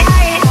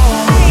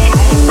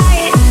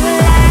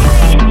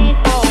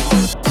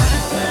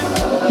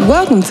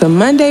Welcome to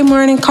Monday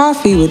Morning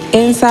Coffee with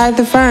Inside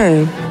the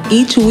Firm.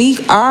 Each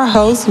week, our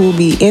hosts will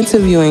be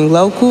interviewing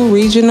local,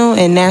 regional,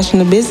 and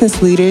national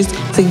business leaders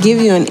to give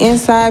you an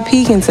inside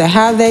peek into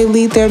how they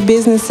lead their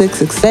business to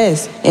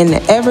success in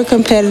the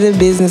ever-competitive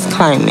business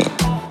climate.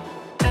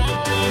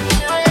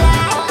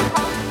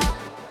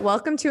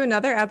 Welcome to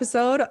another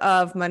episode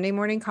of Monday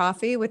Morning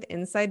Coffee with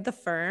Inside the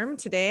Firm.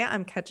 Today,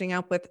 I'm catching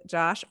up with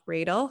Josh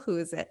Radel, who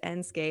is at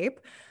Enscape.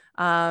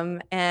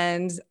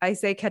 And I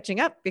say catching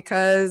up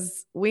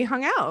because we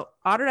hung out.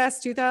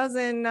 Autodesk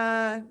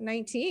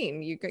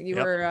 2019. You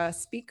were a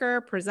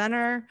speaker,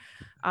 presenter,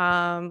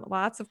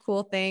 lots of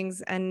cool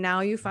things. And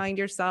now you find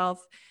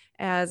yourself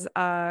as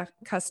a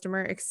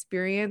customer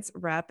experience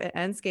rep at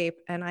Enscape.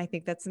 And I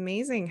think that's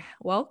amazing.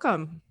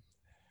 Welcome.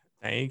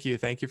 Thank you.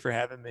 Thank you for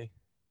having me.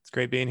 It's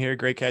great being here.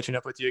 Great catching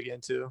up with you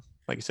again, too.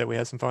 Like you said, we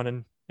had some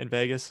fun in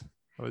Vegas.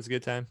 It was a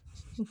good time.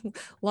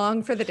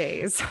 Long for the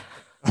days.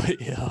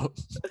 Yeah.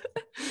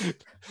 A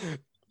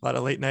lot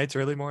of late nights,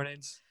 early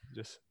mornings.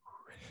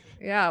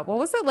 Yeah. What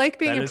was it like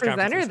being a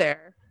presenter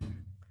there?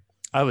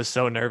 I was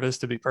so nervous,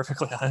 to be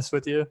perfectly honest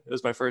with you. It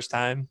was my first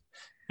time.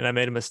 And I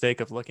made a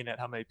mistake of looking at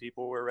how many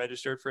people were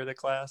registered for the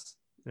class.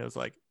 And it was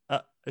like,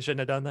 I shouldn't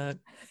have done that.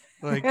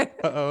 Like,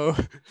 uh-oh.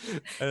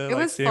 It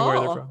was seeing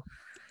where they're from.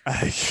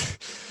 I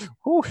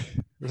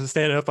was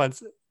standing up on,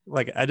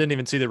 like, I didn't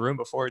even see the room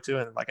before too,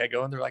 and like I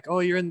go and they're like, oh,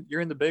 you're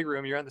in the big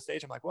room, you're on the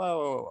stage. I'm like,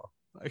 whoa.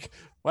 Like,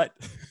 what?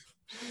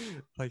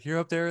 Like, you're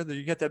up there,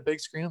 you got that big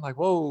screen. I'm like,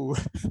 whoa.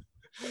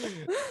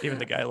 Even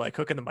the guy like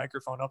hooking the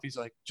microphone up, he's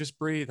like, just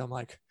breathe. I'm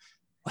like,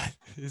 what?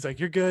 He's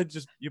like, you're good,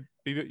 just you'll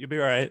be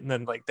all right. And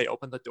then like they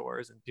open the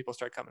doors and people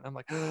start coming. I'm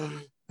like,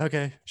 oh,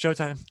 okay,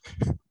 showtime.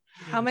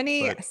 How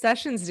many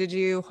sessions did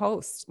you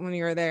host when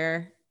you were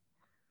there?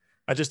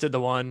 I just did the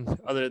one.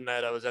 Other than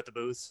that, I was at the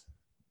booth.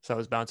 So I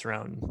was bouncing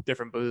around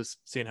different booths,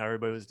 seeing how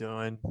everybody was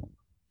doing.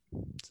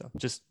 So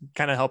just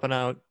kind of helping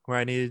out where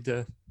I need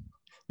to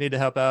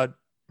help out,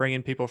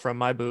 bringing people from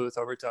my booth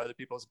over to other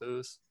people's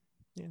booths.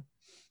 Yeah.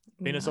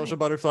 Being a social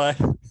butterfly.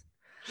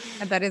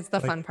 And that is the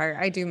fun part.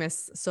 I do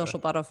miss social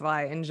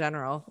butterfly in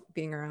general,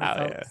 being around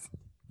folks.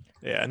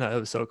 Yeah, no, it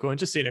was so cool. And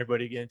just seeing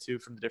everybody again too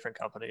from the different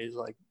companies,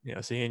 like,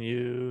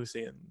 seeing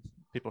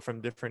people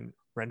from different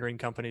rendering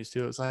companies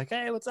too. It's like,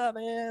 hey, what's up,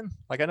 man?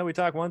 Like, I know we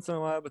talk once in a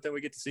while, but then we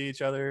get to see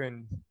each other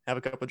and have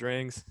a couple of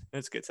drinks.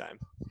 It's a good time.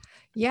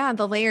 Yeah,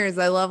 the layers.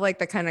 I love like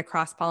the kind of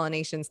cross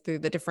pollinations through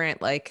the different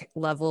like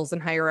levels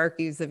and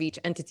hierarchies of each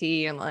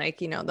entity, and like,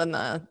 then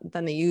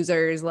the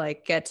users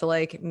like get to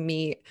like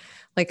meet.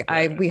 Like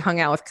we hung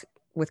out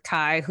with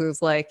Kai,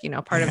 who's like,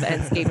 part of the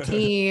Enscape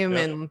team.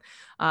 Yep. And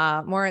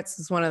Moritz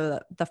is one of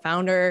the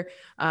founder.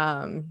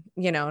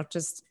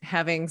 Just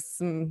having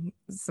some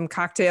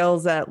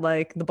cocktails at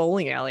like the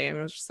bowling alley, and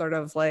it was sort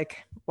of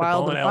like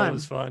wild and fun. The bowling alley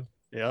was fun.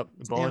 Yep,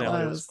 the bowling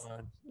alley was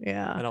fun.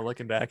 Yeah. And I'm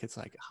looking back, it's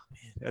like, oh man.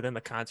 And then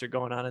the concert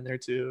going on in there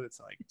too. It's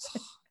like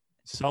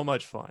so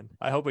much fun.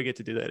 I hope we get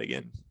to do that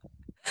again.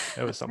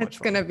 It was so much fun. It's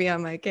gonna be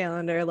on my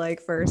calendar like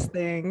first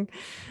thing.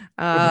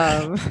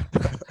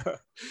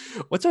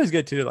 What's always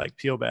good too, like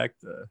peel back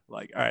the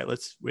like, all right,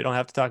 we don't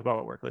have to talk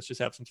about work. Let's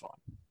just have some fun.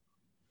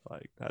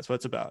 Like, that's what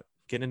it's about.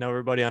 Getting to know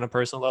everybody on a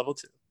personal level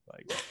too.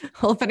 Like,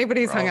 well, if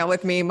anybody's hung out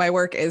with me, my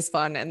work is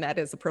fun, and that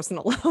is a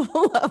personal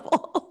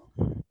level.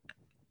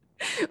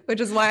 Which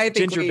is why I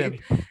think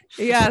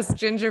Yes,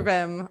 Ginger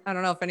Bim. I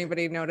don't know if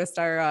anybody noticed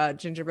our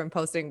Ginger Bim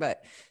posting,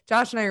 but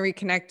Josh and I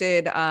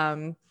reconnected.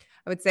 I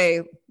would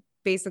say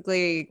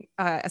basically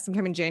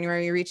sometime in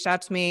January, you reached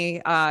out to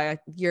me.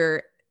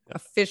 You're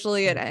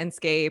officially at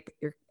Enscape.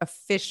 You're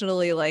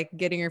officially like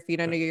getting your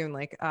feet under you and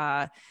like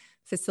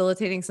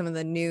facilitating some of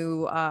the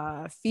new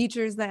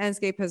features that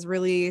Enscape has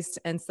released.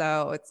 And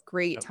so it's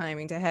great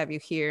timing to have you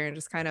here and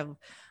just kind of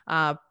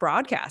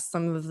broadcast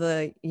some of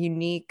the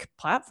unique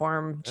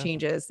platform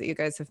changes that you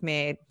guys have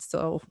made.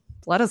 So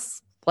let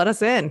us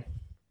in.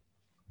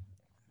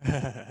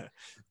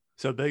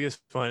 So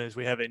biggest fun is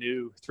we have a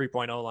new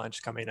 3.0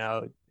 launch coming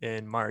out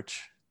in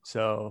March.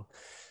 So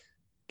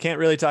can't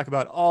really talk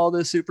about all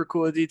the super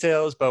cool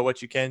details, but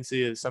what you can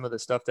see is some of the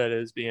stuff that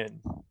is being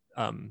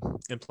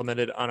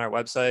implemented on our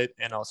website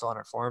and also on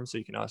our forum. So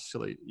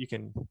you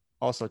can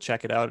also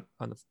check it out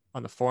on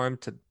the forum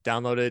to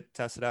download it,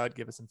 test it out,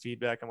 give us some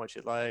feedback on what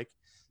you'd like.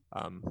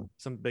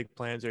 Some big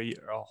plans are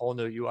a whole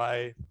new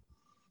UI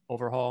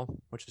overhaul,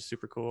 which is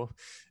super cool.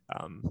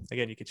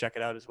 Again, you can check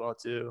it out as well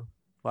too.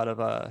 A lot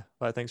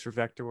of things for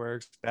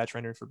Vectorworks, batch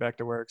rendering for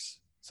Vectorworks,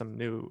 some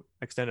new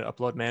extended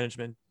upload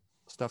management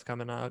stuff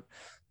coming out.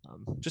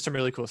 Just some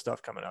really cool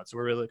stuff coming out. So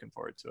we're really looking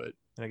forward to it.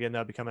 And again,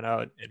 that'll be coming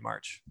out in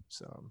March.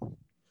 So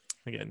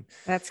again,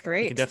 that's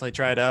great. You can definitely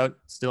try it out.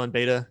 Still in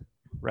beta.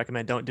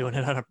 Recommend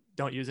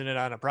don't using it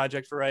on a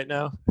project for right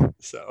now.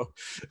 So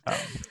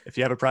if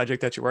you have a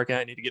project that you're working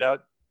on, you need to get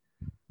out,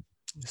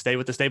 stay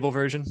with the stable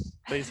version,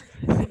 please.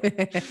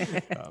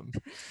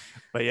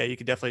 But yeah, you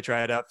can definitely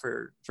try it out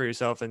for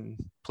yourself,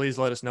 and please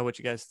let us know what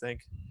you guys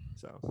think.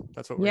 So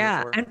that's what we're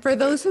here for. And for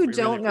those who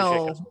don't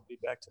know,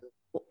 feedback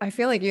too. I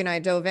feel like you and I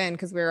dove in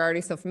because we were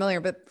already so familiar,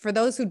 but for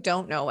those who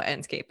don't know what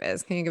Enscape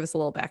is, can you give us a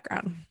little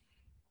background?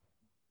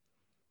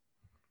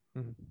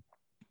 Mm-hmm.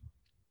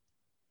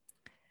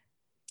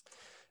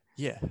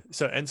 Yeah.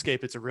 So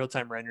Enscape, it's a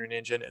real-time rendering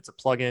engine. It's a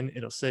plugin.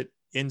 It'll sit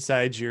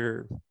inside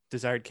your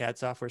desired CAD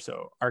software.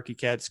 So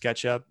ArchiCAD,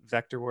 SketchUp,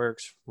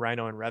 Vectorworks,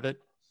 Rhino, and Revit.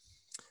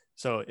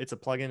 So it's a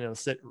plugin. It'll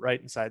sit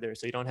right inside there.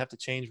 So you don't have to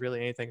change really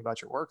anything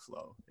about your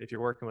workflow. If you're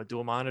working with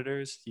dual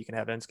monitors, you can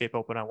have Enscape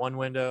open on one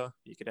window.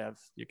 You could have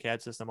your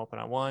CAD system open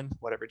on one.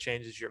 Whatever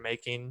changes you're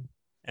making,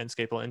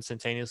 Enscape will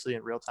instantaneously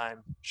in real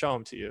time show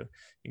them to you.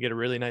 You get a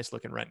really nice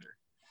looking render.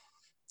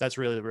 That's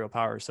really the real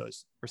power. So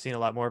we're seeing a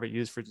lot more of it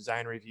used for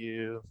design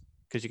review,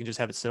 because you can just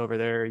have it sit over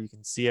there. You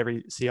can see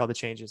all the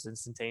changes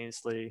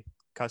instantaneously.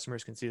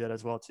 Customers can see that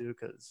as well too,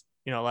 because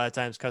a lot of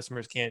times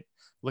customers can't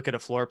look at a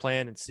floor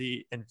plan and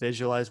see and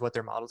visualize what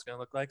their model is going to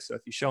look like. So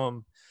if you show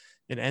them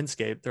in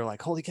Enscape, they're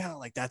like, holy cow,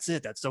 like that's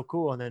it, that's so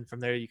cool. And then from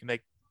there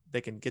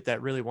they can get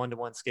that really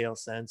one-to-one scale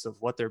sense of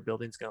what their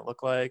building's going to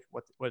look like,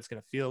 what it's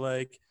going to feel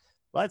like.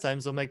 A lot of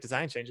times they'll make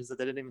design changes that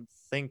they didn't even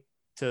think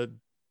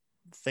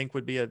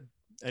would be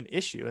an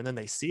issue, and then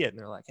they see it and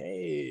they're like,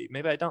 hey,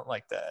 maybe I don't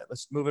like that,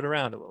 let's move it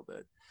around a little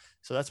bit.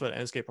 So that's what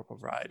Enscape will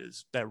provide,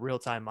 is that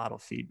real-time model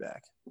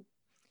feedback.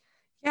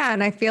 Yeah,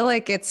 and I feel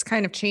like it's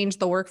kind of changed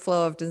the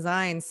workflow of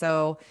design.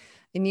 So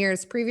in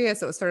years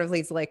previous, it was sort of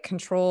these like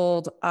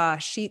controlled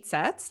sheet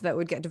sets that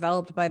would get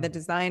developed by the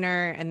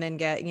designer and then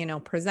get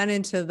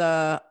presented to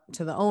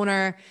the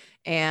owner,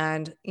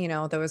 and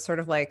there was sort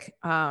of like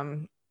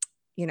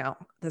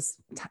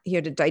this, you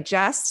had to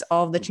digest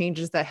all of the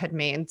changes that had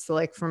made. So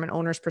like from an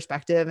owner's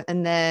perspective,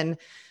 and then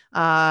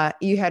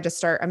you had to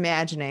start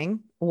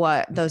imagining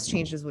what those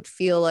changes would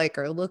feel like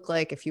or look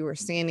like if you were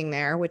standing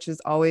there, which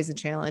is always a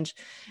challenge.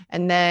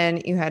 And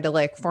then you had to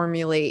like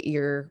formulate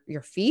your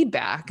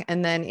feedback.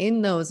 And then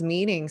in those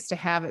meetings to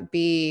have it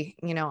be,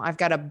 I've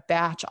got to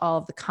batch all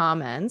of the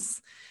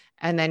comments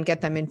and then get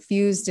them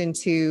infused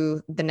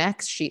into the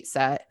next sheet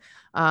set.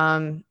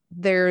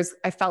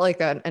 I felt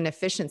like an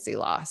efficiency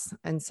loss.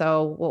 And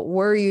so what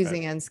we're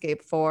using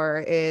Enscape for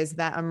is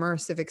that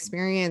immersive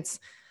experience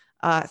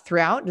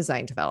throughout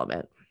design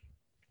development.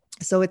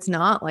 So it's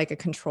not like a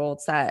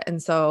controlled set.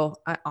 And so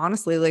I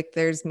honestly, like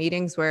there's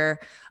meetings where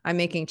I'm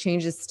making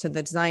changes to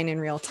the design in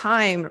real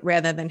time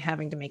rather than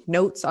having to make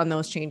notes on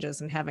those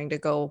changes and having to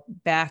go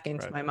back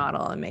into my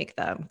model and make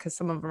them, because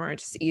some of them are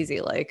just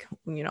easy, like,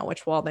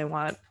 which wall they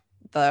want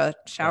the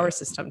shower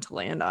system to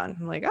land on.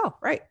 I'm like, oh,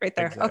 right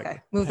there. Exactly.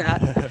 Okay, move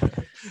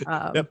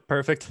that. Yep,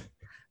 perfect.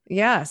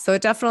 Yeah, so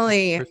it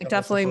definitely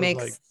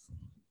makes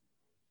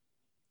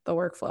the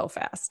workflow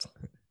fast.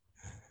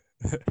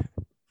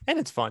 And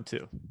it's fun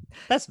too.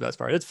 That's the best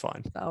part. It's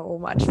fun. So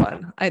much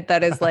fun.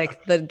 That is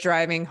like the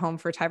driving home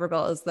for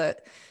Tiberville, is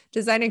that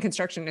design and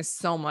construction is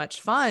so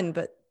much fun,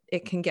 but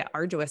it can get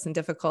arduous and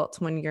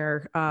difficult when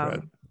you're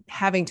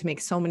having to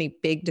make so many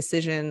big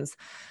decisions.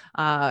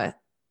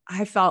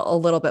 I felt a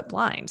little bit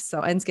blind.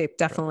 So Enscape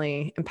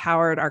definitely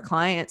empowered our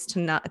clients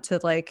to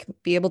like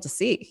be able to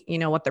see,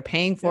 what they're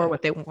paying for,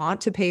 what they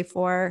want to pay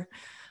for.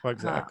 Well,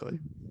 exactly.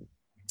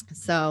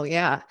 So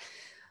yeah.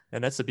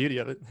 And that's the beauty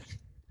of it.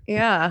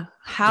 Yeah.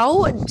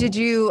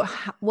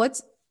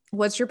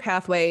 What's your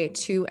pathway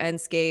to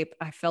Enscape?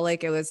 I feel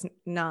like it was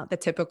not the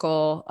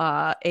typical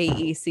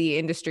AEC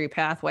industry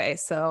pathway.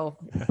 So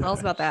tell us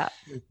about that.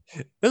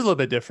 It was a little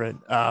bit different.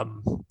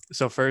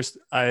 So first,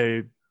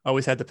 I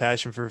always had the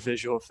passion for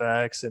visual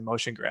effects and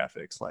motion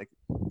graphics. Like,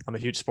 I'm a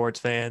huge sports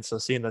fan, so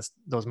seeing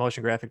those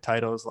motion graphic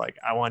titles, like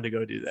I wanted to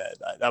go do that.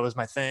 That was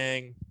my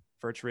thing.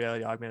 Virtual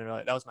reality, augmented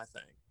reality, that was my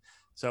thing.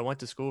 So I went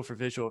to school for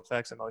visual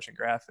effects and motion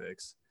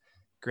graphics,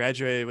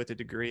 graduated with a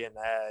degree in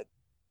that,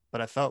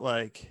 but I felt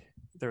like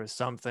there was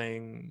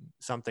something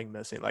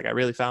missing. Like I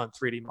really found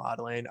 3D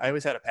modeling. I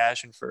always had a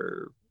passion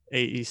for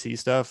AEC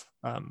stuff.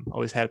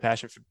 Always had a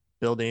passion for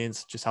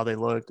buildings, just how they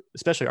looked,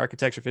 especially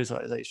architecture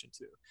visualization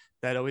too.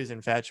 That always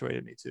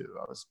infatuated me too.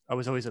 I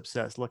was always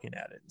obsessed looking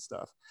at it and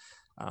stuff.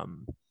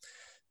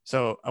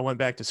 So I went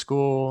back to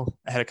school.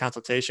 I had a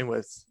consultation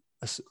with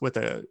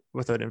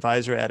an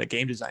advisor at a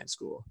game design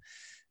school.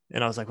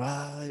 And I was like,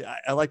 well,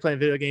 I like playing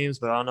video games,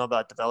 but I don't know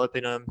about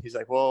developing them. He's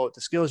like, well, the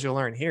skills you'll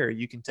learn here,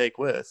 you can take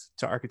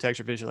to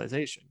architecture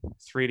visualization,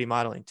 3D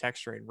modeling,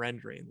 texturing,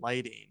 rendering,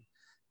 lighting,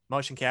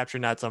 motion capture,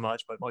 not so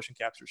much, but motion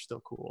capture is still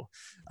cool.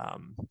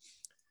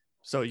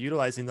 So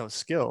utilizing those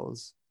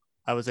skills,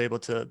 I was able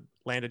to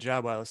land a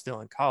job while I was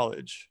still in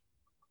college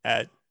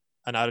at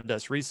an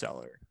Autodesk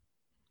reseller.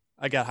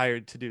 I got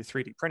hired to do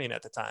 3D printing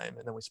at the time,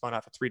 and then we spun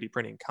off a 3D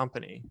printing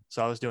company.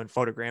 So I was doing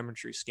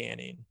photogrammetry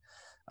scanning,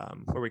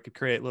 where we could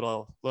create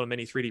little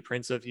mini 3D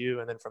prints of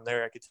you. And then from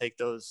there, I could take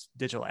those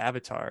digital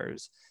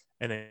avatars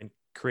and then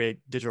create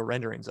digital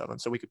renderings of them.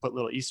 So we could put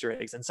little Easter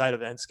eggs inside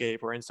of Enscape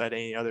or inside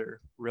any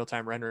other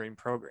real-time rendering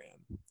program.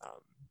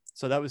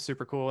 So that was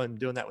super cool, and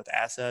doing that with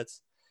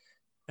assets.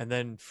 And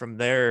then from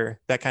there,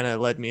 that kind of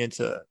led me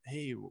into,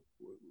 hey,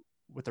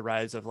 with the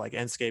rise of like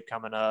Enscape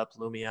coming up,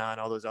 Lumion,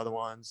 all those other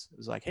ones, it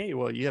was like, hey,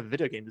 well, you have a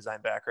video game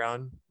design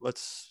background.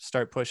 Let's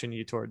start pushing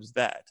you towards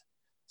that.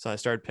 So I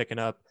started picking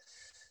up,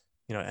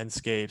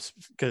 Enscapes,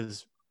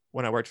 because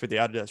when I worked for the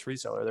Autodesk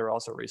reseller, they were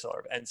also a reseller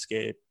of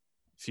Enscape,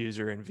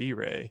 Fuser, and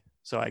V-Ray.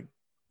 So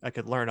I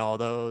could learn all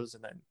those.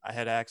 And then I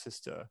had access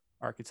to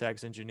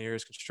architects,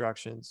 engineers,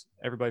 constructions,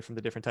 everybody from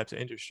the different types of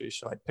industries.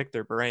 So I'd pick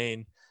their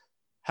brain.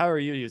 How are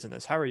you using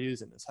this? How are you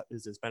using this?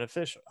 Is this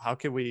beneficial? How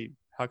could we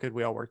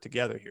all work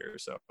together here?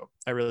 So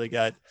I really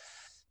got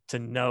to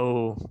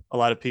know a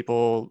lot of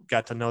people,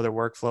 got to know their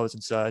workflows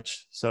and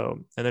such. So,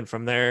 and then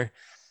from there,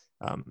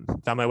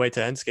 found my way to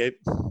Enscape.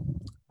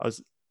 I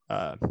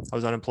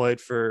was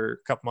unemployed for a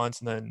couple months,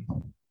 and then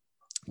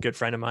a good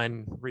friend of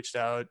mine reached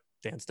out,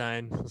 Dan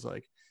Stein, was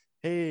like,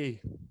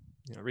 hey,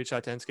 reach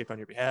out to Enscape on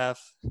your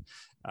behalf.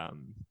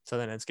 So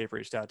then Enscape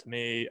reached out to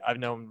me. I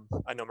know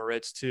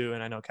Moritz too,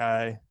 and I know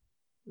Kai.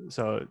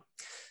 So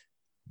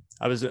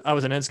I was an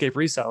Enscape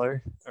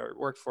reseller, or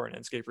worked for an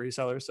Enscape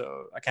reseller.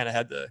 So I kind of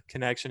had the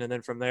connection. And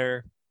then from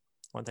there,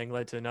 one thing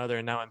led to another,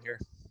 and now I'm here.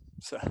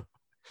 So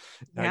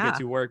now I get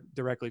to work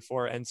directly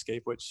for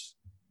Enscape, which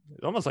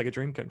is almost like a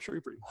dream come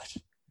true pretty much.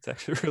 It's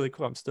actually really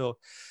cool. I'm still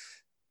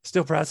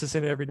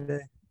processing it every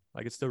day.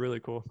 Like, it's still really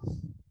cool.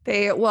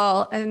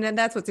 And then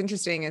that's what's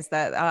interesting is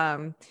that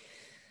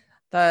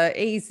the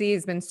AEC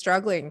has been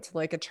struggling to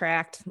like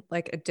attract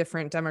like a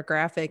different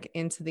demographic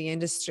into the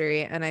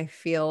industry. And I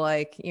feel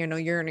like,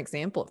 you're an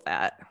example of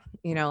that,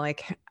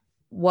 like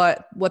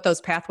what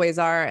those pathways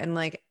are. And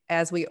like,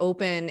 as we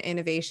open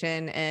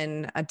innovation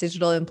and a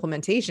digital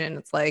implementation,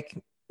 it's like,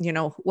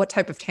 what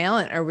type of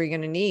talent are we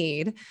going to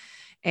need?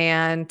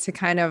 And to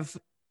kind of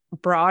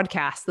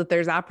broadcast that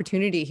there's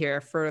opportunity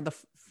here for the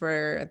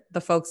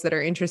folks that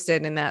are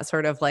interested in that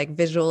sort of like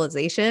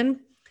visualization.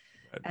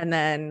 Right. And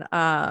then,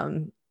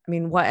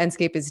 what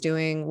Enscape is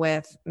doing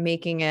with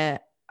making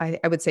it,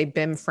 I would say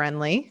BIM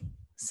friendly.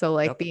 So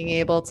like being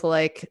able to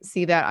like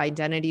see that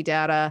identity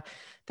data,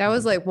 that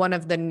was like one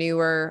of the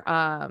newer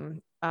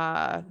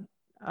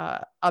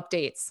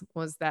updates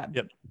was that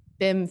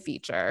BIM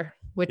feature,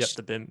 which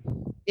the BIM.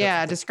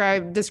 Yeah.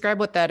 Describe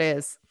what that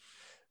is.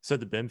 So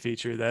the BIM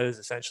feature, that is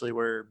essentially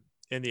where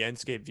in the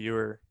Enscape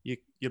viewer,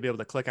 you'll be able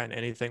to click on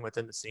anything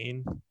within the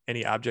scene,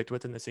 any object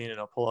within the scene, and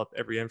it'll pull up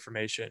every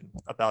information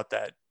about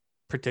that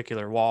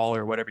particular wall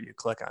or whatever you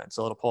click on.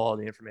 So it'll pull all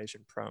the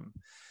information from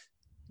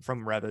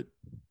Revit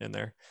in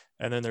there.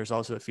 And then there's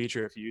also a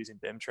feature, if you're using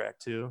BIMTrack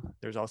too,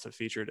 there's also a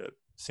feature to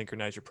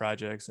synchronize your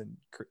projects and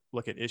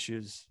look at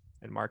issues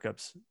and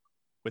markups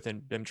within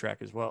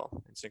BIMTrack as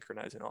well, and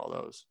synchronizing all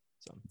those.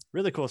 So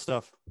really cool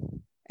stuff.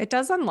 It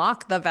does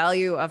unlock the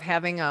value of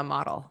having a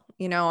model.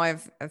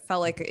 I've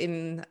felt like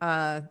in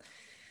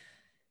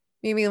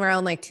maybe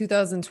around like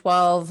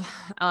 2012,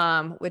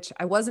 which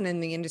I wasn't in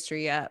the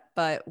industry yet,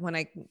 but when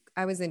I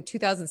was in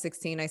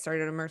 2016, I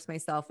started to immerse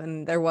myself,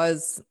 and there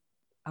was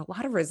a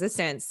lot of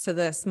resistance to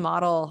this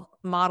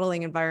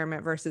modeling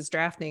environment versus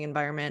drafting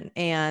environment.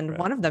 And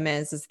one of them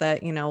is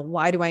that,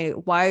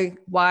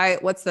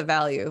 what's the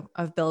value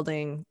of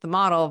building the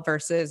model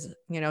versus,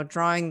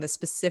 drawing the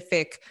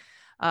specific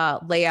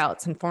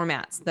layouts and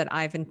formats that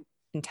I've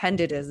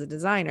intended as a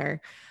designer.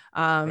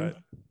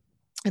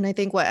 And I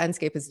think what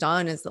Enscape has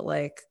done is that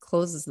like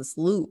closes this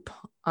loop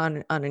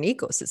on an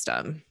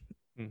ecosystem.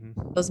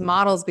 Mm-hmm. Those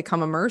models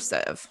become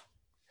immersive.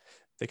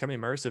 They become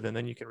immersive, and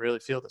then you can really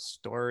feel the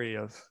story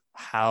of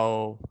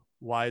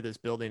why this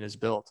building is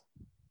built.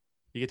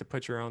 You get to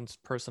put your own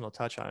personal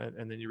touch on it,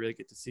 and then you really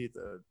get to see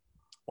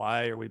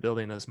why are we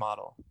building this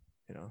model?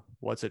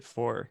 What's it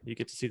for? You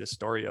get to see the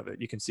story of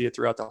it. You can see it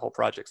throughout the whole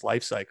project's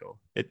life cycle.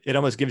 It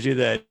almost gives you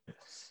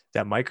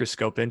that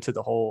microscope into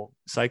the whole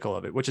cycle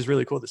of it, which is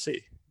really cool to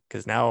see,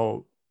 because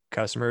now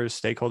customers,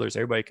 stakeholders,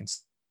 everybody can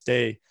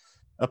stay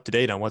up to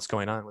date on what's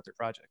going on with their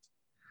project.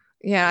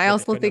 Yeah, I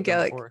also think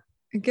it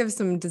gives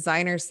some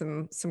designers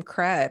some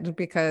cred,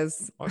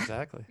 because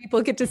exactly,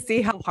 people get to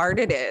see how hard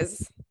it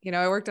is.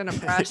 I worked on a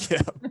project.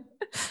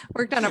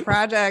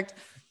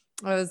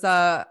 It was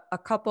a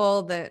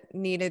couple that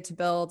needed to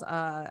build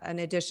an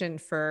addition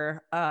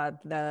for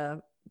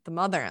the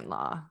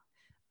mother-in-law.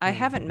 I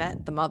haven't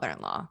met the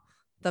mother-in-law.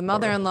 The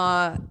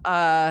mother-in-law,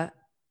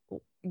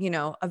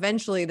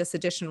 eventually this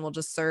addition will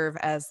just serve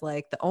as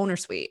like the owner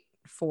suite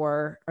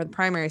or the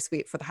primary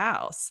suite for the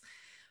house.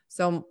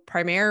 So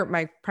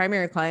my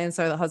primary clients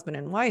are the husband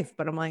and wife,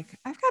 but I'm like,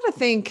 I've got to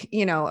think,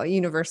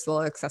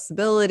 universal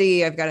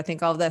accessibility. I've got to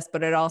think all of this,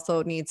 but it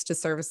also needs to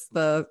service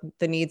the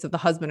needs of the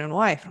husband and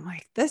wife. I'm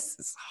like, this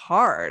is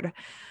hard.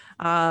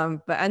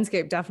 But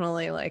Enscape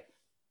definitely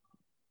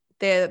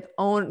the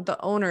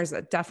owners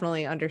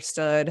definitely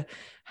understood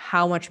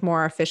how much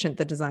more efficient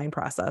the design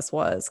process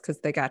was, because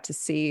they got to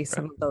see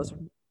some of those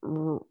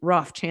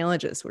rough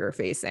challenges we were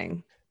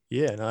facing.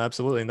 Yeah, no,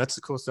 absolutely. And that's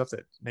the cool stuff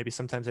that maybe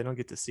sometimes they don't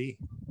get to see.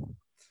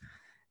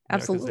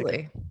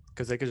 Absolutely.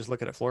 Because they could just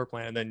look at a floor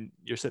plan, and then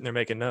you're sitting there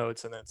making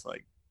notes, and then it's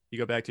like, you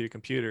go back to your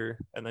computer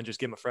and then just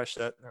give them a fresh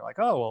set. And they're like,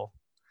 oh, well,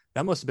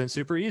 that must've been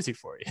super easy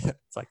for you.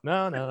 It's like,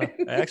 no,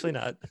 actually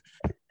not.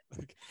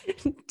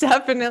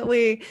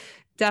 Definitely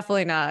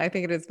not. I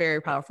think it is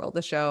very powerful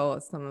to show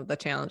some of the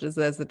challenges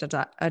as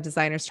a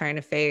designer's trying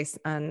to face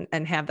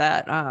and have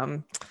that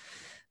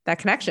that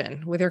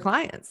connection with your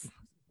clients.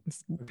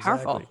 It's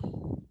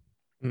powerful.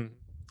 Exactly.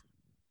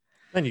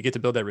 And you get to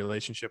build that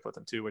relationship with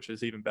them too, which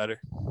is even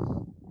better.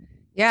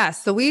 Yeah.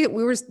 So we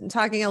were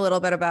talking a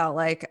little bit about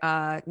like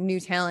new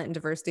talent and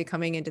diversity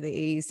coming into the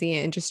AEC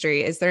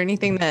industry. Is there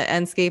anything that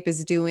Enscape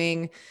is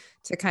doing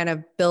to kind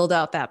of build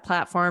out that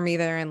platform,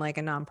 either in like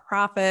a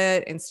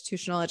nonprofit,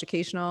 institutional,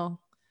 educational?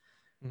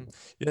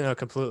 Yeah, no,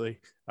 completely.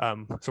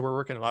 So we're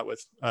working a lot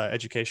with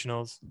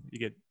educationals. You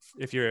get,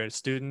 if you're a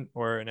student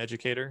or an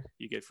educator,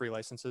 you get free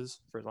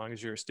licenses for as long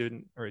as you're a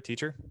student or a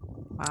teacher.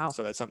 Wow.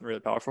 So that's something really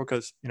powerful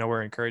because, you know,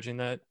 we're encouraging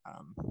that.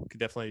 Could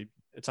definitely,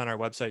 it's on our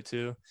website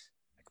too.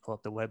 I can pull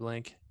up the web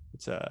link.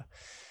 It's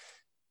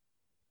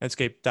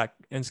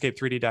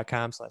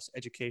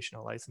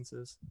enscape3d.com/educational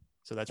licenses.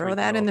 So that's throw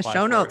that in the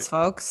show notes,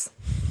 folks.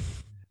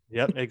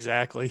 Yep,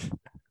 exactly.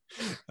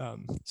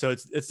 So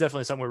it's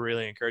definitely something we're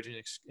really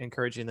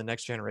encouraging the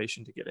next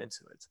generation to get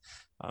into it.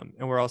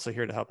 And we're also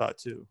here to help out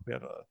too.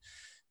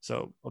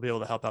 So we'll be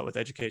able to help out with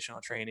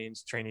educational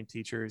trainings, training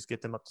teachers,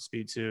 get them up to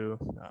speed too.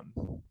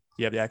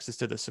 You have the access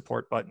to the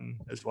support button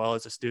as well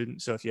as a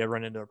student. So if you ever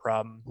run into a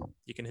problem,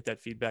 you can hit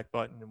that feedback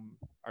button and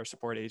our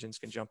support agents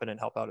can jump in and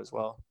help out as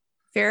well.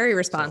 Very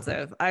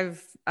responsive. So,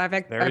 I've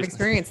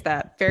experienced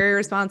that. Very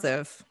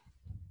responsive.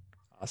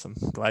 Awesome.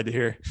 Glad to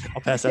hear.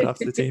 I'll pass that off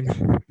to the team.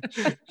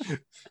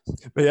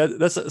 But yeah,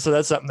 that's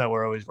something that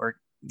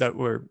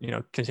we're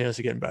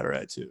continuously getting better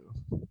at too.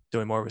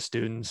 Doing more with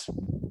students,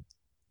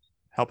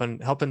 helping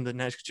the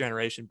next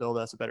generation build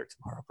us a better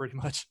tomorrow, pretty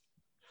much.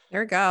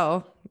 There we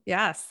go.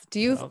 Yes.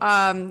 Do you,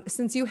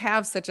 since you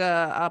have such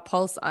a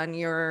pulse on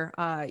your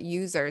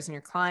users and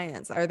your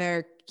clients, are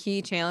there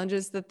key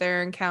challenges that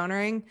they're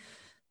encountering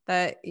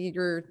that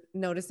you're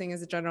noticing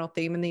as a general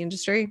theme in the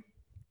industry?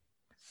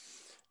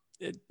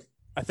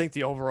 I think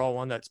the overall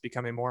one that's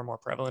becoming more and more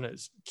prevalent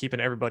is keeping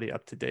everybody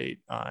up to date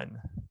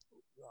on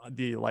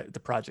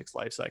the project's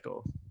life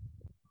cycle.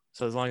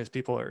 So as long as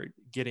people are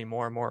getting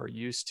more and more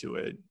used to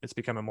it, it's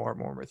becoming more and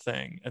more of a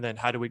thing. And then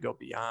how do we go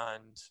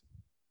beyond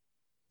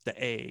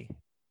the A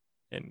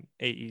in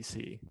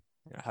AEC?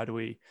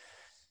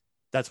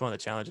 That's one of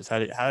the challenges.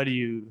 How do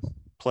you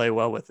play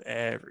well with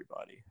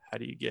everybody? How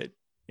do you get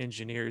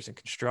engineers and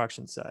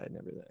construction side and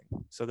everything?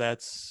 So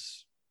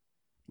that's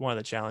one of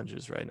the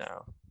challenges right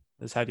now.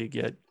 Is how do you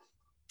get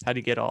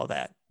all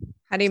that?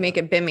 How do you make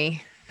it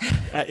BIMmy?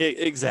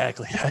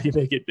 Exactly. How do you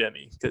make it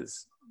BIMmy?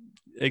 Because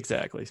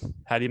exactly.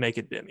 How do you make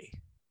it BIMmy?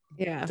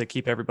 Yeah. To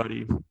keep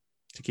everybody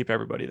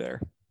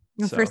there.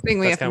 The first thing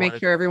we have to make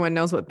sure everyone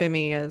knows what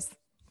BIMmy is.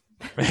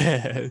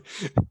 Yep.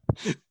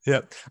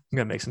 I'm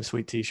gonna make some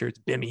sweet t-shirts.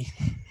 BIMmy.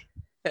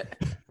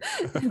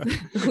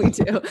 We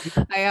do.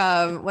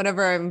 I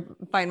whenever I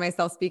find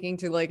myself speaking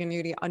to like a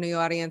new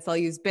audience, I'll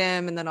use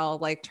BIM and then I'll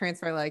like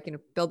transfer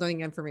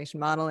building information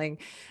modeling,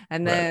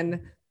 and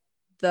then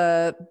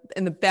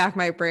in the back of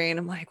my brain,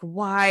 I'm like,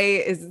 why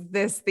is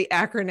this the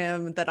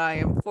acronym that I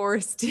am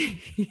forced to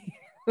use?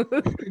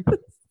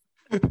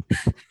 And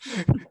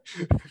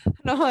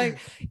I'm like,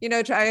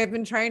 I've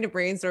been trying to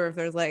brainstorm if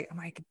there's like, I'm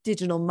like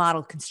digital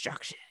model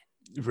construction.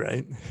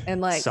 Right. And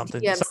like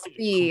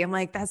DMC, I'm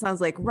like, that sounds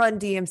like Run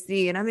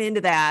DMC, and I'm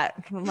into that.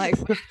 I'm like,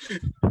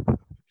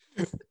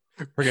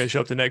 we're gonna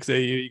show up the next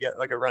day. You got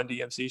like a Run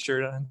DMC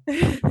shirt on.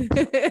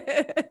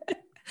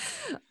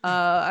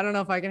 I don't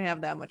know if I can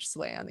have that much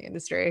sway on the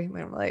industry.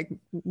 I'm like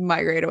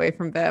migrate away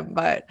from BIM,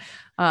 but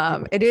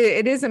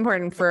it is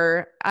important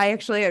I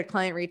actually had a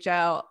client reach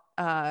out.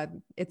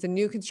 It's a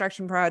new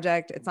construction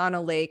project. It's on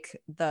a lake.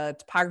 The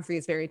topography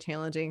is very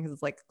challenging because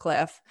it's like a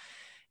cliff.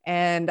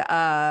 And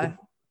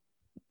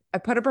I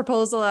put a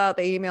proposal out,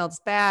 they emailed us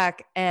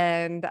back,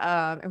 and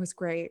it was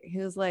great. He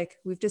was like,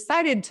 we've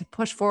decided to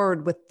push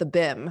forward with the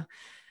BIM.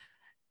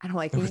 And I'm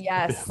like,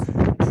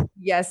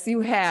 yes, you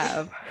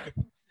have.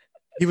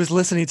 He was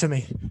listening to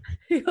me.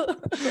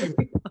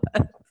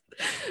 I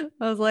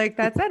was like,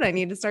 that's it.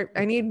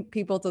 I need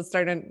people to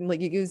start like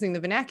using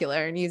the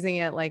vernacular and using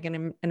it like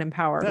in an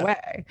empowered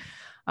way.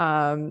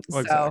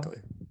 Exactly.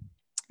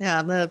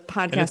 Yeah, the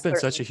podcast. And it's been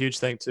such a huge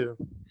thing too.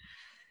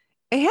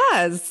 It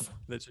has.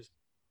 There's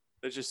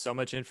just so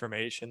much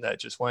information that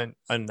just went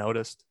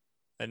unnoticed.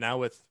 And now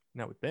with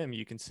BIM,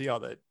 you can see all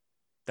that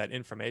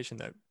information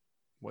that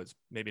was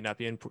maybe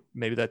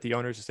that the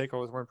owners or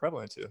stakeholders weren't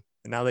prevalent to.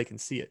 And now they can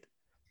see it.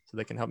 So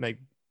they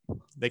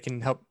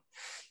can help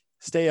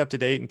stay up to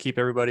date and keep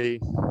everybody,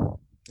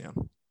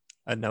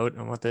 a note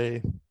on what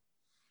they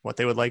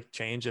would like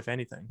change, if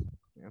anything.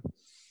 Yeah.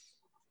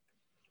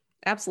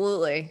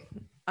 Absolutely.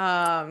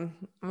 I'm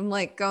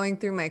like going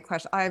through my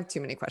question. I have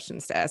too many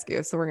questions to ask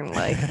you, so we're gonna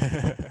like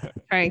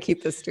try and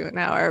keep this to an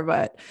hour.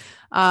 But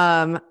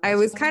I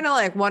was kind of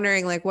like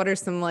wondering, like, what are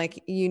some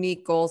like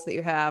unique goals that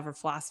you have or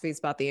philosophies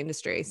about the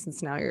industry,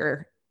 since now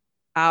you're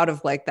out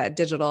of like that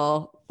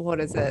digital,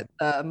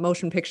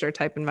 motion picture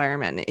type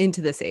environment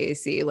into this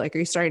AEC? Like, are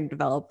you starting to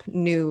develop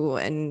new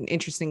and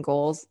interesting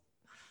goals?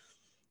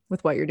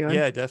 with what you're doing?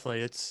 Yeah,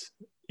 definitely.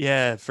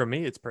 For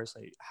me, it's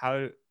personally,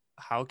 how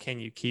can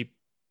you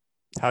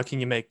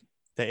make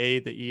the A,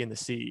 the E, and the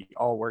C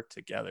all work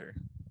together?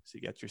 So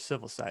you got your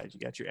civil side, you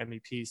got your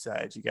MEP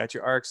side, you got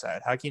your ARC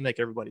side. How can you make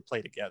everybody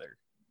play together?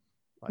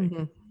 Like,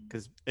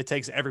 because it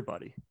takes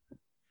everybody.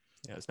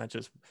 It's not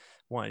just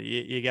one.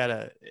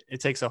 It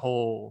takes a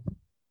whole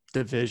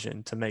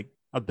division to make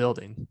a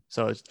building.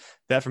 So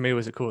that for me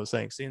was the coolest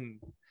thing,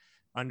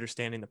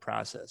 understanding the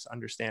process,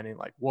 understanding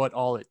like what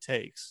all it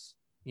takes,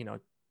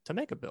 to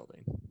make a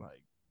building.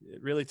 Like,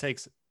 it really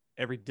takes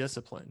every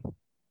discipline,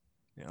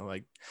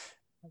 like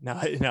now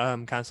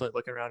I'm constantly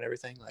looking around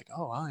everything like,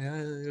 oh, wow, yeah,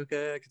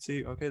 okay, I can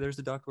see, okay, there's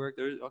the ductwork,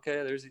 there's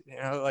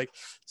like,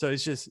 so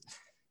it's just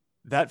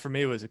that for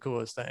me was the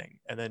coolest thing.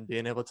 And then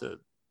being able to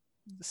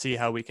see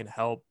how we can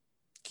help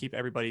keep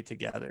everybody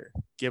together,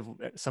 give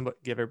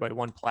everybody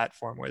one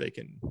platform where they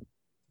can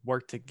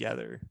work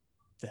together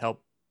to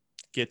help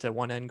get to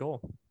one end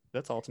goal.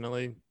 That's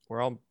ultimately,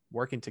 we're all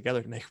working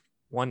together to make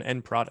one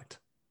end product.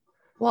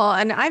 Well,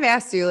 and I've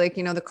asked you, like,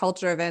 the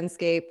culture of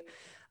Enscape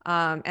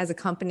as a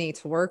company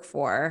to work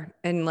for,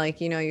 and like,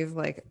 you've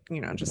like,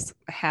 just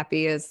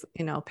happy as,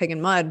 pig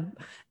in mud.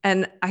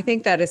 And I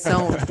think that is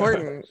so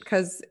important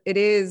because it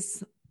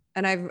is,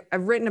 and I've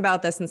written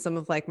about this in some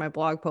of like my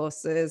blog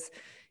posts, is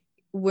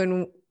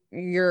when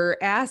you're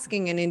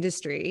asking an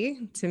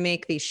industry to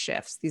make these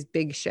shifts, these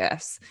big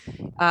shifts,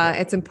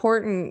 it's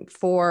important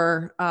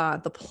for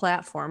the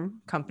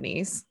platform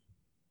companies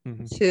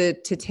to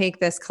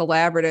take this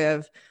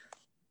collaborative,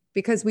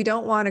 because we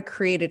don't want to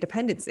create a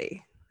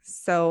dependency.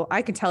 So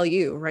I can tell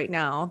you right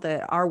now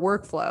that our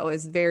workflow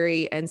is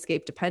very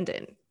Enscape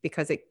dependent,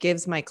 because it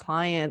gives my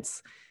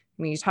clients,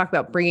 I mean, you talk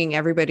about bringing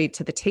everybody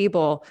to the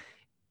table,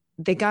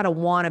 they got to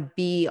want to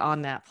be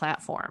on that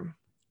platform.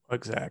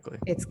 Exactly.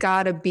 It's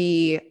got to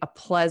be a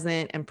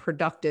pleasant and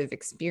productive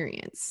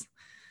experience.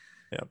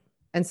 Yep.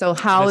 And so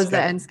how is the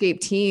Enscape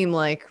team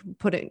like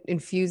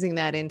infusing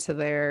that into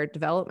their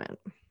development?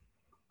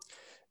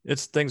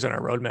 It's things on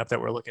our roadmap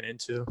that we're looking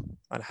into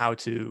on how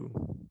to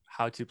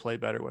play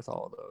better with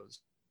all of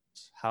those.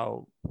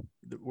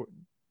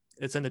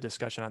 It's in the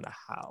discussion on the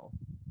how.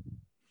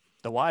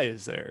 The why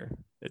is there.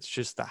 It's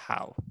just the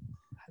how.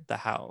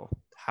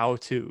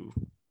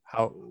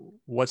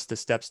 What's the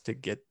steps to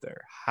get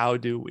there? How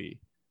do we,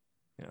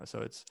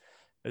 so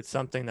it's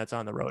something that's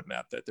on the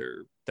roadmap that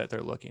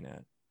they're looking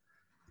at.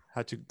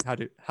 How do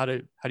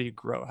you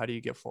grow? How do you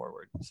get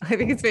forward? So. I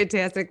think it's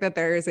fantastic that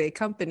there is a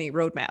company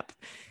roadmap,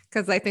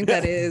 because I think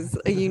that is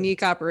a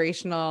unique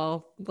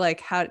operational,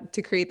 like how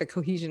to create the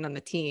cohesion on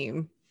the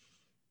team.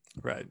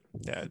 Right.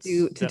 Yeah. It's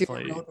to do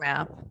a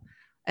roadmap.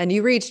 And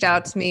you reached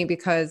out to me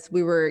because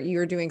you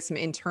were doing some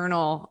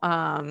internal,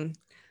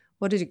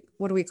 what do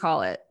we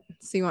call it?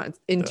 So you want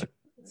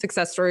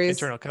success stories?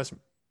 Internal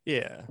customer.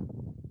 Yeah.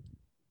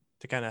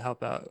 To kind of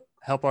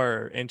help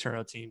our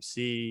internal team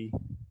see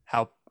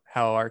how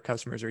our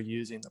customers are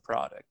using the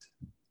product,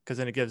 because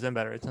then it gives them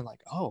better. It's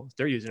like, oh,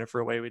 they're using it for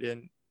a way we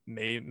didn't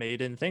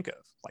think of.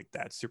 Like,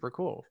 that's super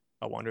cool.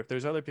 I wonder if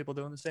there's other people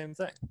doing the same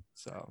thing.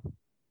 So,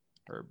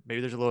 or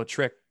maybe there's a little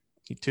trick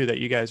too that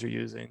you guys are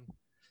using,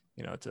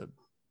 to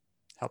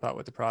help out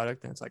with the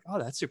product. And it's like, oh,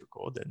 that's super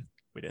cool. Then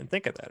we didn't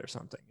think of that or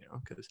something,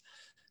 because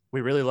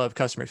we really love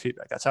customer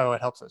feedback. That's how it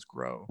helps us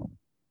grow.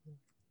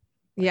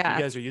 Yeah.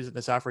 You guys are using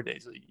the software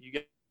daily.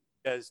 You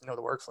guys know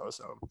the workflow.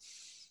 So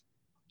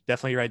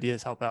definitely your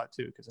ideas help out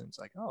too, because then it's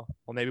like, oh,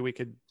 well, maybe we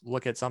could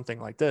look at something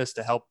like this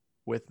to help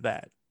with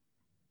that.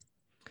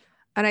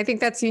 And I think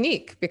that's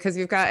unique, because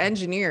you've got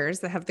engineers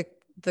that have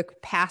the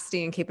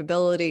capacity and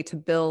capability to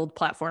build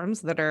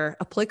platforms that are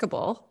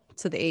applicable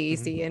to the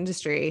AEC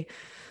industry.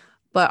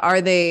 But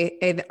are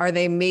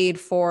they made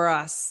for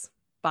us,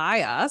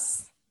 by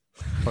us?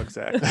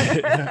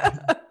 Exactly.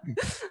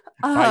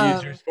 By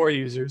users, for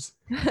users.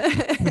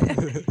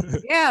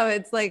 Yeah,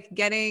 it's like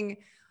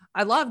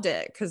I loved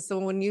it, because so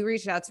when you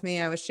reached out to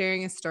me, I was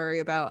sharing a story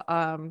about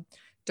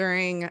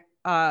during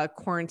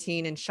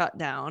quarantine and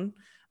shutdown,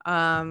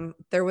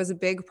 there was a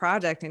big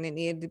project and it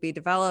needed to be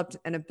developed,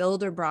 and a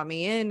builder brought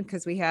me in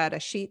because we had a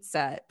sheet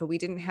set, but we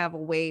didn't have a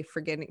way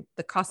for getting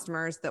the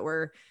customers that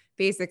were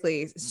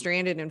basically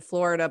stranded in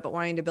Florida but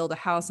wanting to build a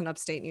house in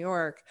upstate New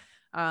York.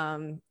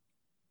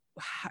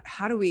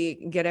 How do we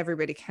get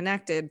everybody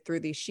connected through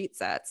these sheet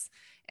sets?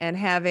 And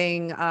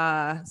having,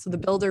 so the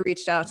builder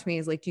reached out to me,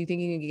 is like, do you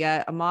think you can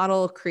get a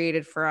model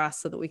created for us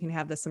so that we can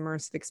have this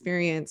immersive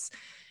experience?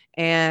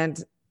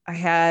 And I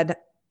had,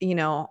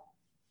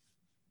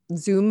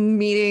 Zoom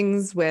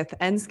meetings with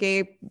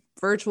Enscape,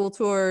 virtual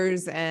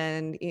tours,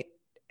 and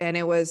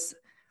it was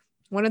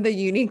one of the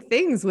unique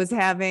things was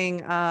having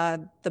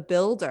the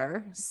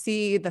builder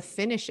see the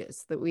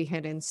finishes that we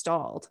had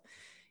installed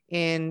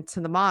into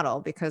the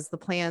model, because the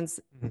plans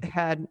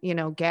had,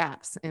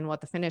 gaps in what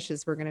the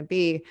finishes were going to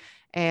be.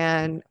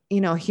 And,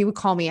 he would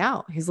call me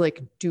out. He's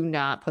like, do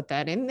not put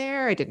that in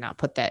there. I did not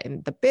put that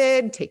in the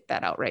bid. Take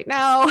that out right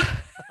now.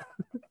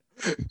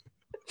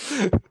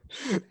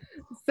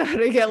 So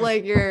to get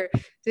like your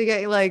to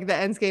get like the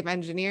Enscape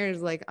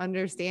engineers like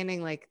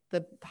understanding like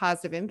the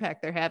positive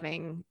impact they're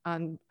having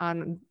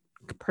on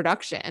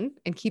production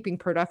and keeping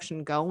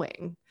production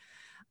going.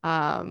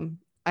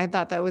 I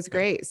thought that was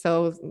great.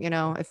 So,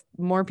 if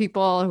more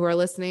people who are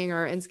listening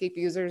are Enscape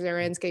users or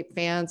Enscape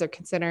fans are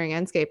considering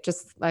Enscape,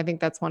 I think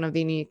that's one of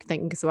the unique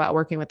things about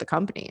working with the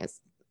company is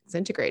it's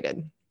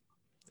integrated.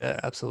 Yeah,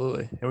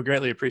 absolutely. And we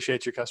greatly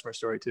appreciate your customer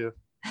story too.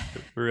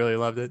 We really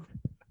loved it.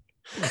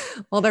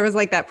 Well, there was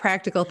like that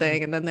practical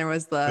thing. And then there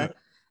was the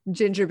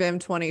Ginger BIM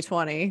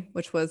 2020,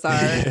 which was our.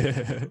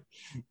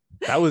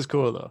 That was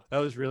cool though. That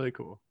was really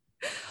cool.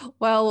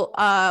 Well,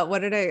 what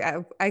did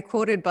I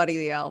quoted Buddy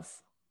the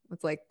Elf.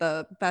 It's like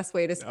the best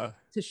way to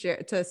share,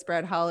 to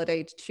spread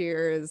holiday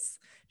cheer is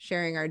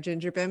sharing our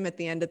Ginger BIM at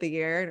the end of the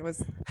year. And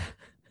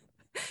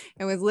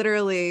it was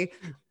literally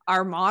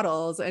our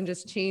models and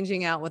just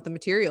changing out what the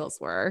materials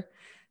were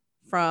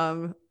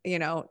from,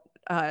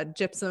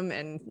 gypsum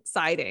and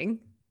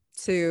siding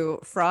to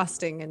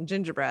frosting and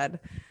gingerbread,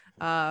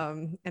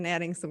 and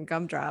adding some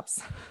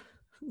gumdrops.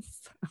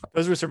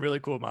 Those were some really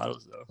cool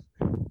models though.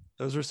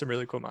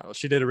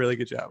 She did a really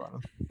good job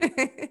on them.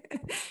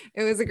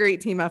 It was a great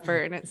team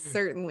effort, and it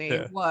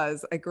certainly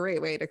was a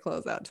great way to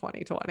close out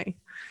 2020.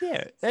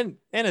 Yeah, and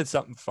it's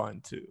something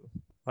fun too,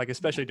 like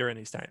especially during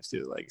these times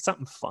too, like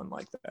something fun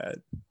like that.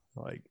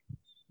 Like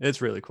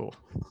it's really cool,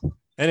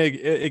 and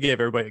it gave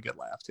everybody a good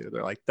laugh too.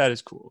 They're like, "That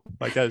is cool.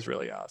 Like that is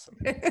really awesome."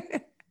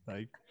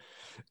 Like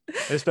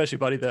especially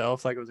Buddy the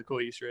Elf, like it was a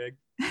cool Easter egg.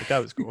 Like, that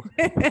was cool.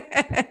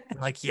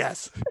 Like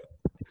yes.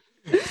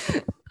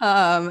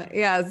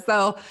 Yeah.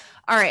 So,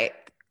 all right.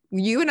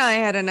 You and I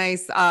had a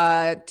nice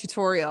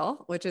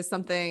tutorial, which is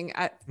something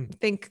I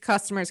think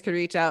customers could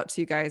reach out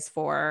to you guys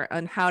for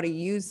on how to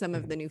use some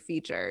of the new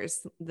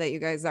features that you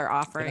guys are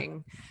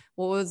offering. Yeah.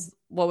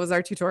 What was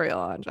our tutorial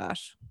on,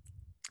 Josh?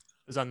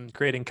 It was on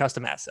creating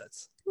custom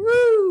assets.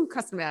 Woo!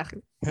 Custom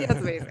assets. Yeah,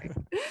 that's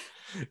amazing.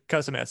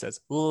 Custom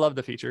assets. Love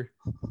the feature.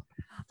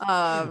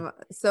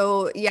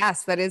 So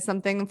yes, that is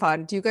something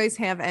fun. Do you guys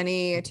have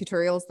any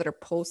tutorials that are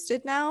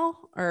posted now,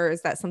 or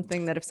is that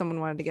something that if someone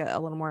wanted to get a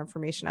little more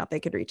information out,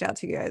 they could reach out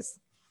to you guys?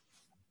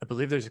 I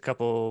believe there's a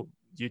couple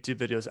YouTube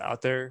videos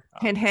out there.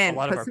 Hint, a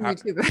lot of our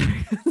YouTube.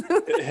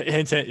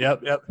 Hint.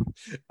 Yep.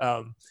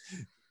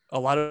 A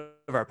lot of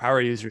our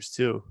power users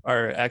too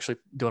are actually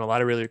doing a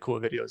lot of really cool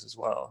videos as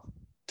well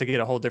to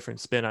get a whole different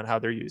spin on how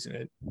they're using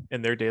it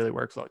in their daily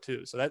workflow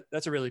too. So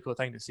that's a really cool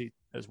thing to see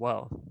as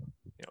well.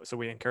 So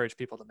we encourage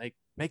people to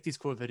make these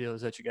cool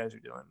videos that you guys are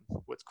doing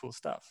with cool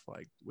stuff.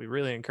 Like we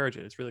really encourage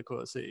it. It's really cool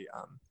to see.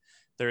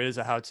 There is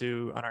a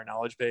how-to on our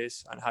knowledge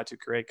base on how to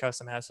create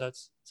custom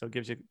assets. So it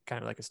gives you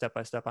kind of like a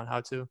step-by-step on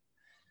how to,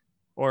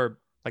 or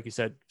like you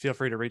said, feel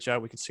free to reach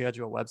out. We can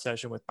schedule a web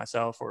session with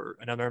myself or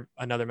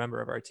another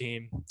member of our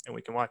team, and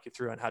we can walk you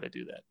through on how to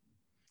do that.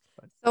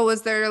 So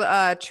was there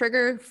a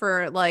trigger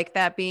for like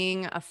that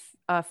being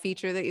a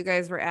feature that you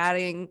guys were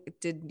adding?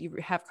 Did you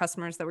have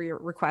customers that were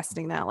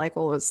requesting that? Like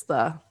what was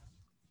the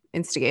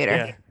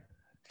instigator?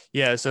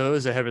 Yeah. So it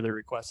was a heavily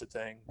requested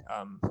thing.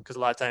 Because a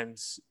lot of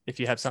times if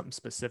you have something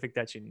specific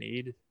that you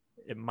need,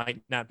 it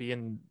might not be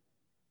in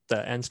the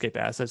Enscape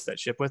assets that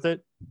ship with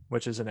it,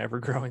 which is an ever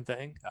growing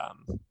thing.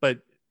 But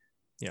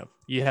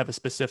you have a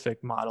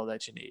specific model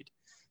that you need.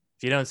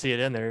 If you don't see it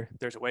in there,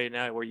 there's a way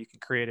now where you can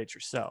create it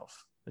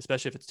yourself,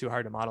 especially if it's too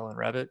hard to model in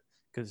Revit,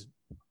 because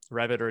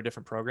Revit or a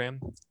different program,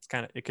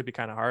 it could be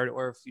kind of hard.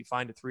 Or if you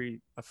find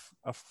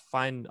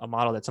find a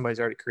model that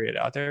somebody's already created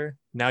out there,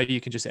 now you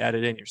can just add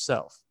it in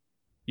yourself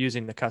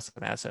using the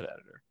custom asset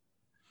editor.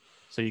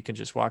 So you can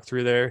just walk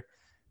through there,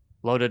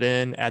 load it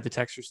in, add the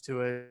textures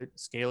to it,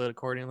 scale it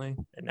accordingly,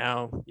 and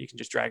now you can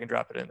just drag and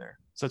drop it in there.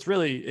 So it's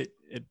really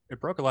it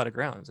broke a lot of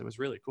grounds. It was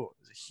really cool.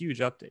 It was a huge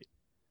update.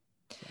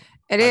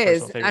 It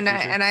is,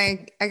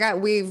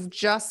 and we've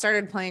just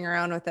started playing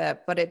around with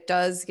it, but it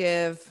does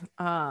give,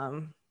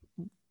 and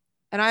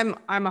I'm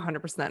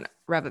 100%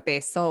 Revit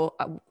based, so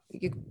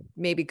you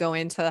maybe go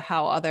into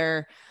how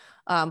other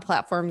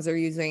platforms are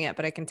using it,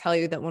 but I can tell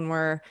you that when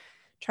we're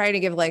trying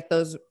to give like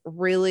those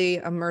really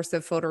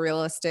immersive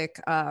photorealistic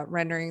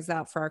renderings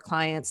out for our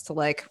clients to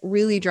like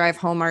really drive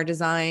home our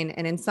design,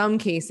 and in some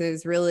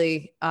cases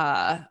really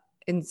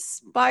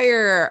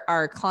inspire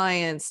our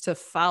clients to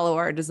follow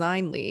our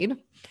design lead.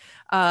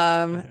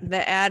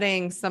 That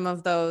adding some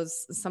of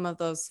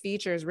those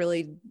features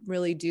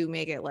really do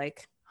make it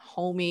like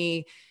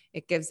homey.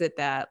 It gives it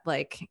that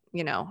like,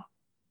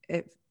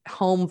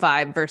 home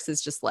vibe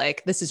versus just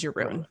like, this is your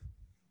room.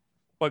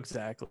 Well,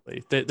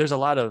 exactly. There's a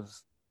lot of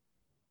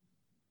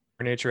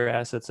furniture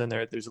assets in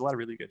there. There's a lot of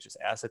really good just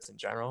assets in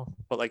general.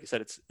 But like you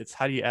said, it's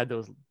how do you add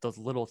those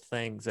little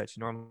things that you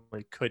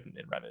normally couldn't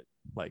in Revit,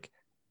 like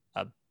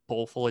a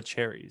bowl full of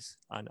cherries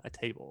on a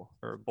table,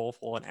 or a bowl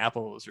full of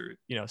apples, or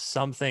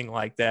something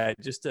like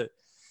that, just to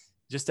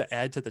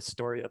add to the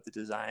story of the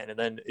design. And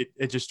then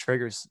it just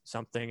triggers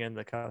something in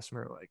the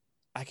customer, like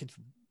I could,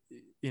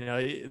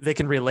 they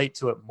can relate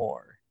to it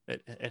more.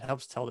 It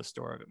helps tell the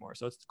story of it more.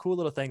 So it's cool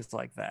little things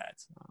like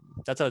that.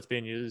 That's how it's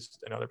being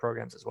used in other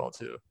programs as well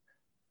too.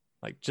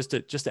 like just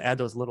to add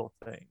those little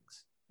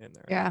things in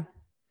there. Yeah.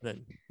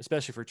 Then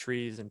especially for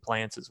trees and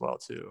plants as well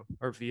too,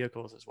 or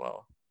vehicles as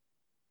well.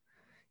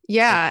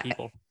 Yeah. Like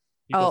people.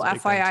 Oh,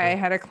 FYI, I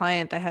had a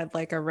client that had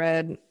like a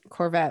red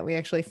Corvette. We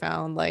actually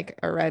found like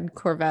a red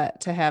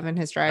Corvette to have in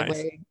his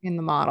driveway in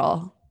the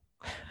model.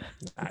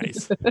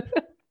 Nice.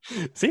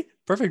 See,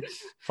 perfect,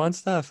 fun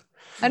stuff.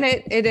 And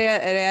it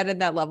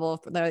added that level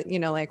of the, you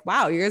know, like,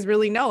 wow, you guys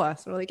really know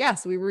us. We're like,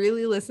 yes, we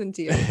really listen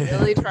to you,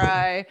 really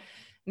try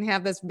and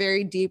have this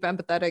very deep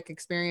empathetic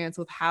experience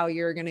with how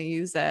you're going to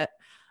use it.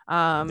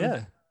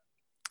 And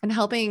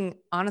helping,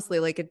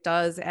 honestly, like it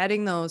does,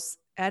 adding those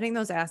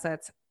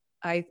assets,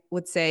 I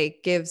would say,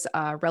 gives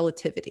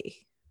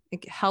relativity.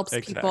 It helps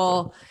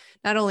people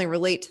not only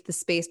relate to the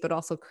space, but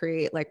also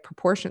create like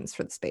proportions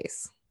for the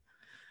space.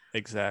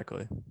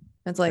 Exactly.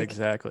 It's like,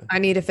 I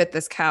need to fit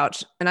this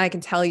couch. And I can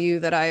tell you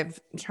that I've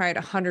tried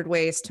 100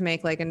 ways to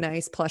make like a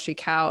nice plushy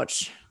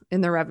couch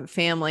in the Revit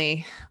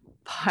family.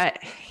 But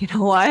you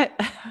know what?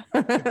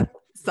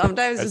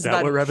 Sometimes that's just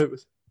not what Revit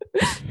was.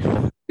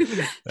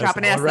 Drop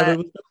an asset.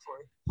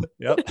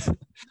 Yep.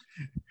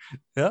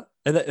 Yeah.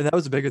 And that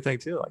was a bigger thing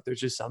too. Like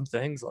there's just some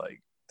things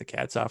like the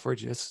CAD software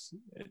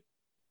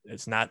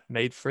it's not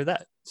made for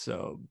that.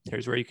 So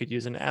here's where you could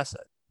use an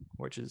asset,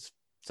 which is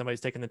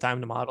somebody's taking the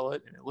time to model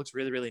it and it looks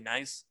really, really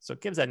nice. So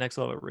it gives that next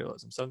level of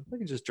realism. So we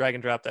can just drag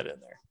and drop that in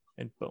there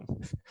and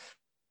boom.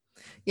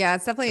 Yeah,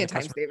 it's definitely a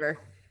time saver.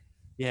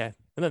 Yeah.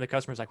 And then the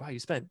customer's like, wow, you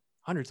spent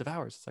hundreds of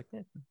hours. It's like,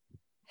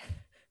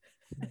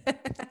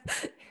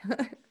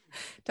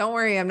 don't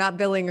worry, I'm not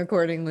billing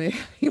accordingly.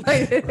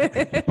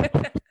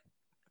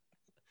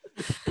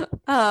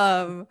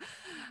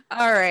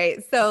 All right,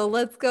 so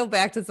let's go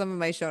back to some of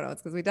my show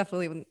notes because we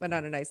definitely went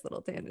on a nice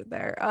little tangent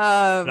there.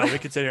 No, we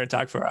could sit here and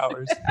talk for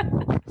hours.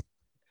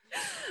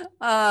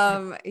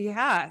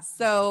 Yeah,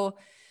 so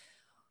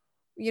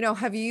you know,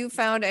 have you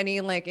found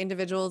any like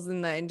individuals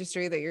in the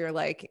industry that you're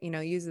like, you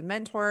know, using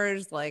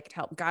mentors like to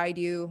help guide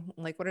you?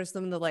 Like what are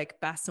some of the like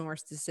best and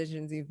worst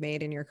decisions you've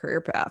made in your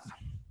career path?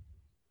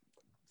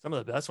 Some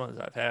of the best ones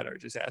I've had are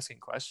just asking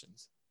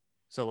questions.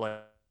 So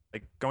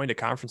like going to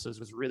conferences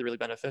was really, really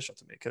beneficial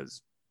to me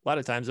because a lot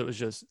of times it was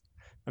just,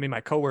 I mean, my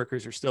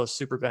coworkers are still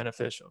super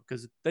beneficial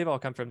because they've all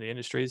come from the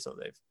industry. So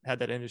they've had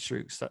that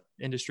industry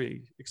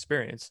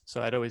experience.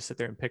 So I'd always sit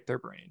there and pick their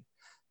brain.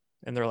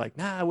 And they're like,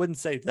 nah, I wouldn't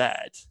say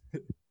that.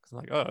 I'm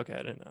like, oh, okay,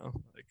 I didn't know.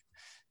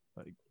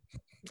 Like,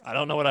 I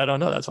don't know what I don't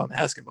know. That's why I'm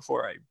asking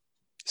before I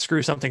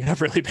screw something up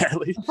really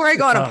badly. Before I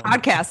go on a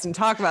podcast and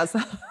talk about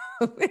something.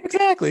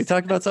 Exactly.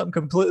 Talk about something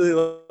completely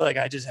like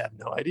I just have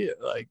no idea.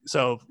 Like,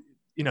 so,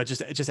 you know,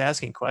 just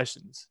asking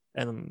questions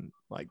and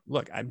like,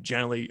 look, I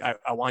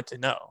want to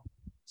know.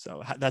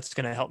 So that's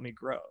going to help me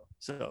grow.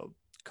 So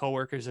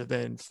coworkers have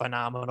been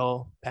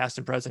phenomenal, past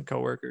and present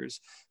coworkers,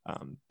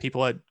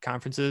 people at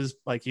conferences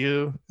like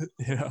you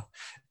know,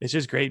 it's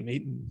just great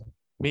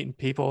meeting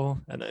people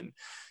and then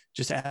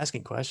just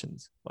asking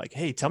questions like,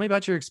 hey, tell me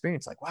about your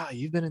experience. Like, wow,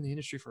 you've been in the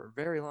industry for a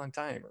very long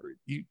time, or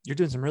you're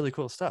doing some really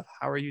cool stuff.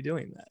 How are you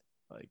doing that?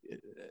 Like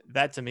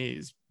that to me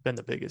has been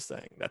the biggest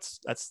thing. That's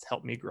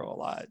helped me grow a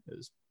lot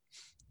is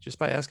just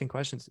by asking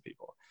questions to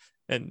people.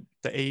 And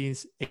the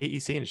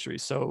AEC industry.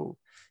 So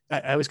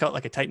I always call it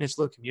like a tight knit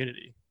little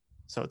community.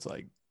 So it's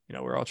like, you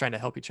know, we're all trying to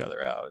help each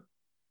other out,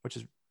 which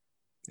is,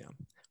 you know,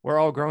 we're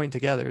all growing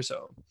together.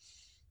 So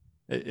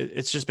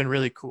it's just been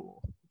really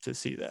cool to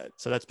see that.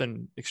 So that's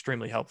been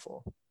extremely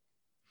helpful.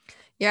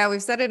 Yeah.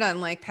 We've said it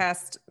on like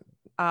past,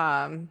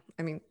 I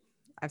mean,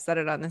 I've said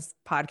it on this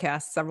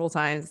podcast several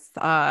times.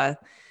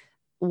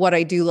 What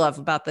I do love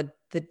about the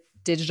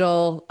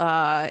digital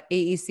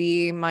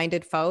AEC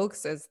minded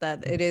folks is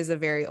that it is a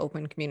very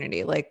open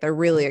community. Like they're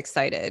really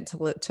excited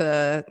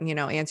to you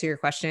know, answer your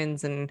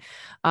questions and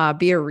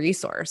be a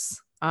resource,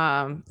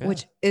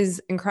 which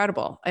is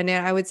incredible. And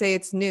I would say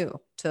it's new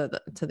to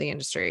the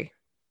industry.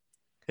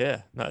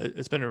 Yeah, no,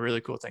 it's been a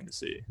really cool thing to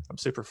see. I'm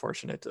super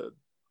fortunate to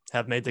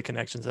have made the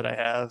connections that I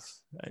have,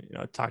 and, you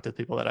know, talk to the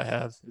people that I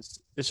have.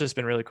 It's just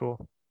been really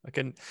cool. I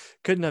couldn't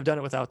have done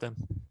it without them.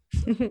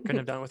 Couldn't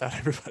have done it without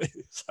everybody.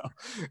 So,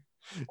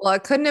 well,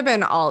 it couldn't have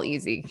been all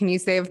easy. Can you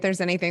say if there's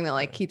anything that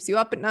like keeps you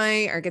up at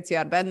night or gets you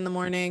out of bed in the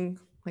morning?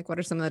 Like, what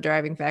are some of the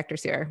driving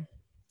factors here?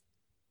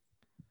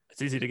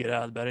 It's easy to get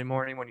out of bed in the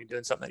morning when you're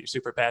doing something that you're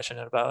super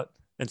passionate about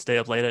and stay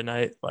up late at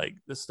night. Like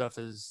this stuff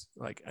is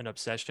like an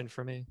obsession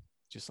for me.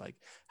 Just like,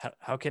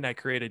 how can I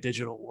create a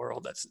digital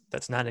world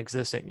that's not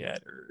existing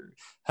yet? Or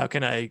how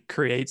can I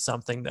create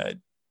something that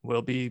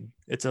will be,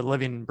 it's a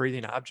living,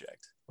 breathing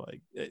object?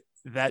 Like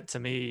that to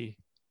me,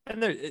 and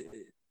the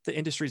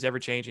industry is ever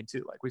changing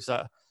too. Like we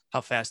saw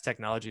how fast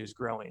technology is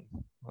growing.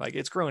 Like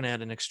it's growing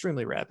at an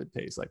extremely rapid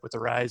pace, like with the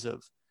rise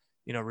of,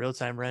 you know,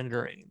 real-time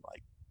rendering.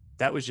 Like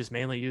that was just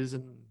mainly used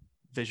in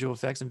visual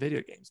effects and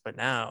video games. But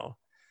now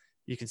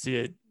you can see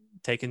it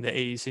taking the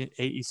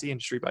AEC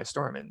industry by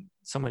storm and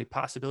so many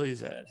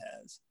possibilities that it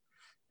has.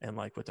 And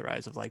like with the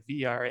rise of like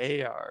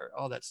VR, AR,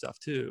 all that stuff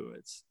too.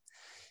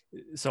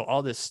 So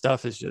all this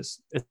stuff is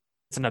just,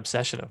 it's an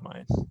obsession of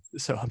mine.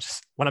 So I'm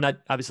just, when I'm not,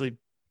 obviously,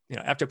 you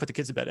know, after I put the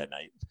kids to bed at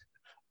night,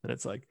 And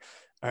it's like,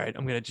 all right,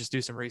 I'm going to just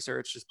do some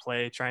research, just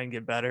play, try and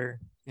get better,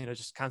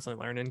 just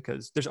constantly learning,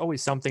 because there's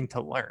always something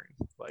to learn.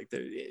 Like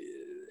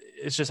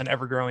it's just an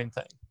ever growing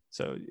thing.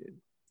 So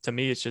to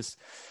me, it's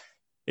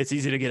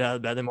easy to get out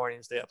of bed in the morning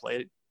and stay up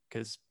late,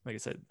 because like I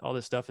said, all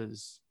this stuff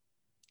is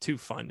too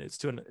fun.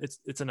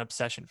 It's an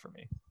obsession for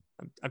me.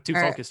 I'm too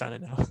focused on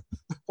it now.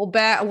 Well,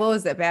 what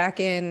was it?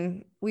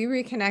 We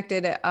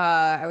reconnected,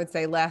 I would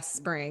say last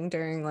spring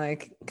during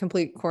like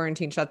complete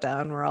quarantine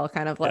shutdown. We're all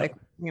kind of like,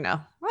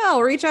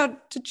 well, reach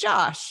out to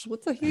Josh.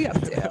 What's he up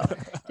to?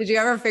 Did you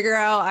ever figure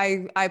out,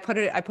 I put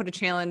a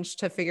challenge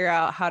to figure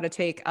out how to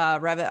take a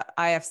Revit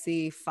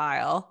IFC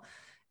file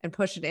and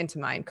push it into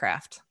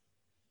Minecraft,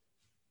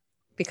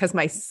 because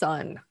my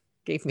son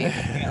gave me a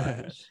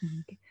challenge.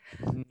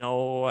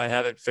 No, I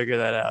haven't figured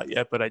that out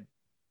yet, but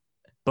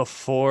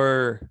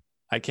before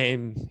I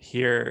came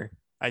here,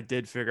 I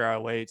did figure out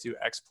a way to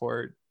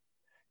export.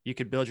 You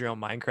could build your own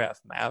Minecraft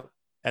map,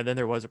 and then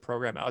there was a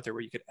program out there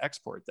where you could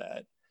export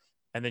that,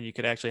 and then you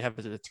could actually have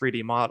it as a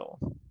 3D model.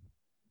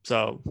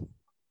 So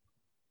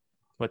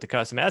with the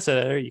custom asset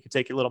editor, you could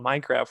take your little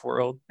Minecraft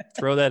world,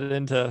 throw that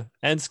into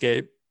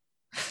Enscape,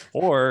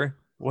 or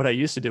what I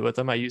used to do with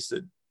them, I used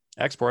to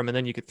export them, and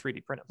then you could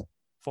 3D print them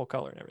full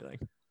color and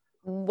everything.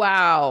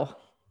 Wow.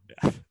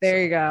 Yeah.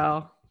 There you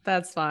go.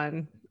 That's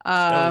fun.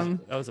 That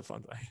was a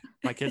fun thing.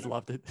 My kids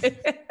loved it.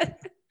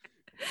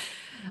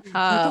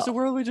 That's the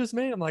world we just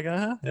made. I'm like,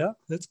 yeah, yep.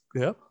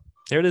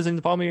 Here it is in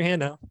the palm of your hand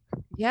now.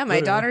 Yeah,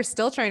 my daughter's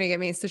still trying to get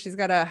me. So she's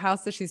got a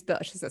house that she's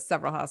built. She's got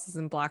several houses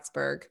in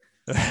Bloxburg.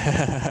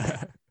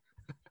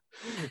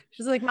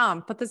 She's like,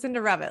 Mom, put this into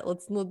Revit.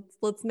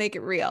 Let's make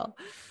it real.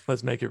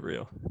 Let's make it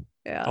real.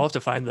 Yeah. I'll have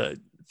to find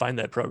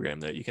that program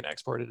that you can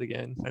export it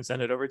again and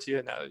send it over to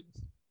you. Now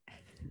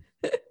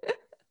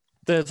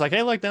then it's like,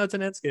 hey, look, now it's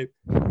an Enscape.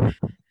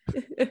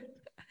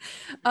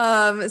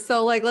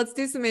 So like, let's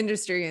do some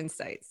industry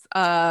insights.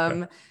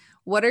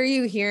 What are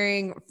you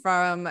hearing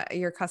from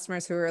your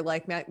customers who are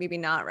like maybe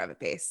not Revit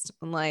based,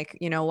 and like,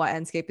 what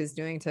Enscape is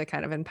doing to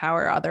kind of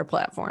empower other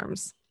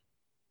platforms?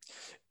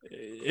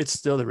 It's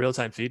still the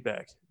real-time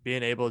feedback,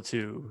 being able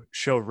to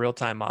show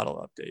real-time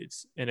model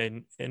updates in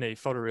a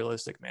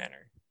photorealistic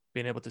manner,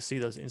 being able to see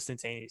those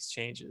instantaneous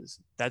changes.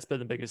 That's been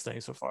the biggest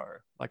thing so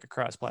far, like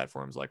across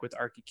platforms, like with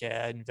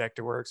ArchiCAD and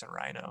Vectorworks and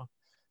Rhino.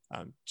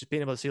 Just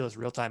being able to see those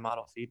real-time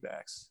model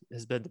feedbacks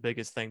has been the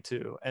biggest thing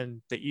too.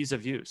 And the ease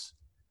of use,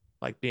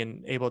 like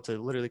being able to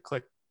literally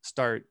click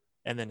start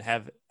and then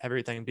have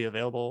everything be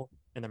available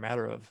in a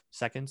matter of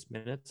seconds,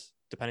 minutes,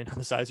 depending on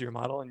the size of your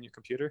model and your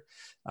computer.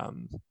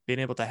 Being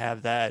able to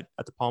have that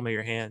at the palm of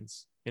your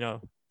hands,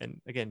 and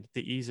again,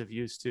 the ease of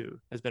use too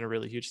has been a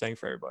really huge thing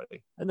for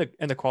everybody.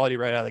 And the quality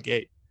right out of the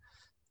gate,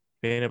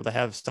 being able to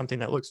have something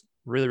that looks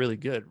really, really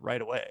good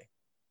right away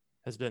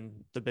has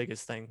been the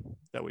biggest thing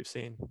that we've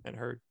seen and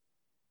heard.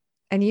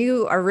 And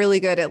you are really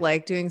good at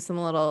like doing some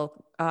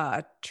little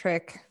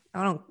trick,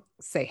 I don't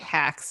say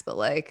hacks, but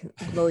like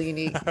little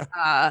unique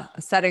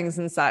settings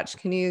and such.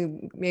 Can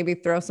you maybe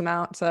throw some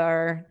out to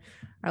our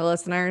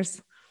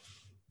listeners?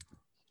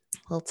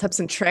 Little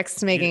tips and tricks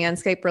to making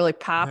Enscape really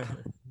pop.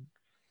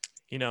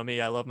 You know me,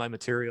 I love my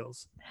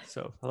materials.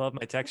 So I love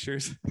my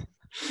textures.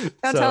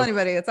 Don't tell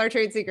anybody. It's our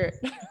trade secret.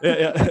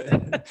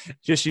 Yeah.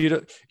 Just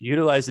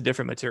utilize the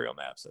different material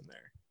maps in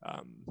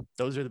there.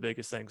 Those are the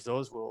biggest things.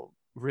 Those will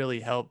really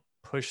help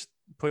push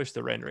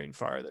the rendering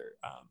farther.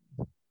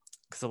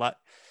 Because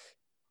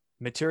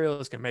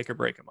materials can make or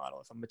break a model.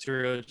 If a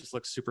material just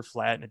looks super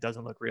flat and it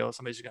doesn't look real,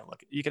 somebody's just gonna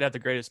look. You could have the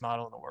greatest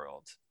model in the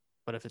world,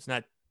 but if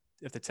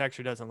the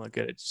texture doesn't look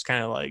good, it's just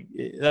kind of like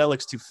that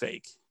looks too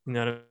fake. You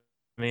know what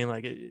I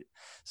mean?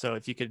 So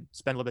if you could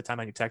spend a little bit of time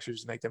on your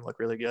textures to make them look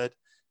really good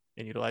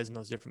and utilizing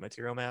those different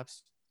material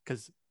maps,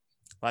 because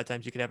a lot of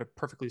times you could have a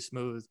perfectly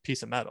smooth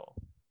piece of metal,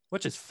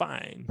 which is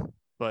fine,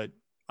 but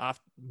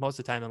most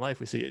of the time in life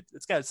we see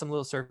it's got some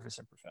little surface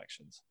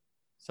imperfections.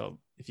 So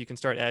if you can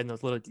start adding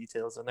those little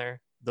details in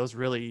there, those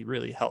really,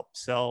 really help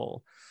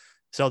sell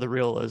the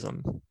realism,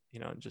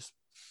 and just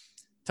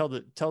tell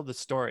the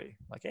story.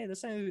 Like, hey,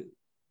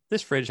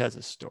 this fridge has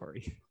a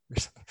story,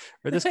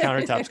 or this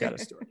countertop's got a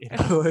story.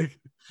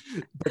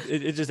 But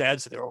it just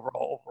adds to the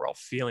overall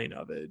feeling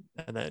of it.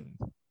 And then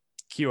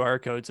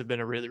QR codes have been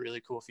a really,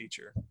 really cool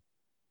feature,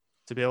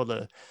 to be able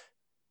to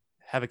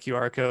have a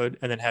QR code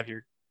and then have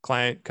your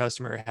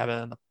customer have it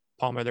on the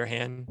palm of their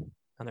hand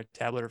on their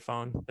tablet or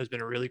phone. Has been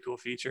a really cool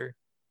feature.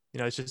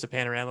 It's just a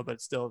panorama, but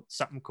it's still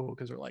something cool,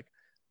 because we're like,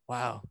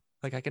 wow,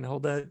 like I can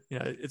hold that.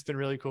 It's been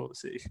really cool to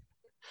see.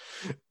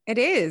 It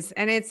is.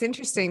 And it's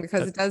interesting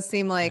because it does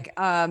seem like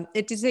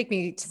it did take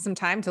me some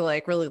time to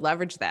like really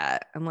leverage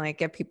that and like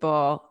get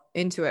people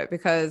into it,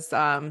 because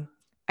I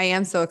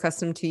am so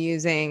accustomed to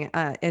using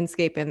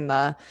Enscape in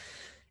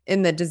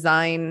the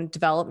design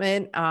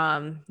development.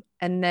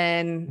 And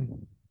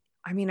then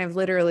I've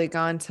literally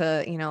gone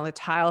to, the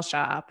tile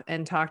shop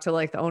and talked to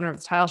like the owner of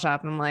the tile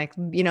shop. And I'm like,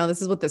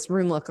 this is what this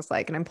room looks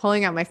like. And I'm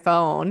pulling out my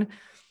phone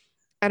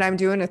and I'm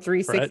doing a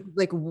 360,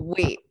 like,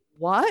 wait,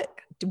 what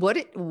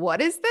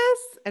is this?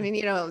 I mean,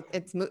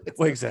 it's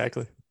well,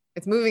 exactly.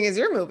 It's moving as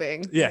you're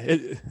moving. Yeah.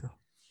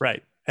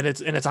 Right. And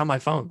it's on my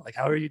phone. Like,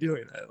 how are you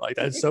doing that? Like,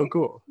 that's so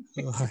cool.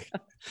 Like,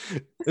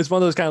 it's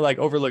one of those kind of like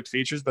overlooked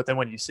features, but then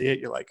when you see it,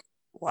 you're like,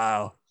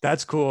 wow,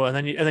 that's cool. And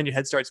then your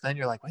head starts spinning.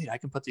 You're like, wait, I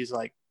can put these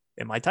like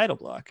in my title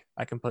block.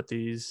 I can put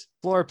these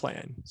floor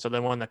plan. So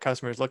then when the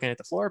customer is looking at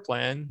the floor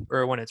plan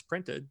or when it's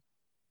printed,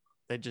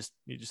 you just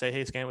say,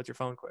 hey, scan with your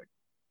phone quick.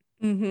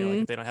 Mm-hmm. You know,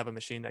 like if they don't have a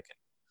machine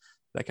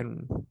that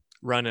can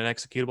run an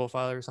executable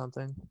file or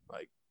something,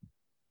 like,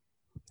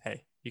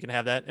 hey, you can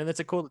have that. And it's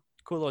a cool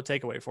little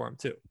takeaway for them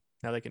too.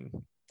 Now they can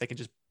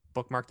just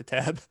bookmark the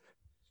tab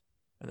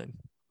and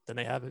then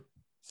they have it.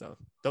 So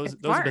those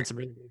have been some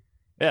really good.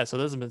 Yeah. So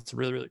those have been some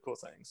really, really cool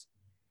things.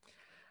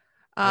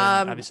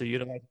 Obviously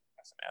utilize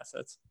custom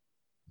assets.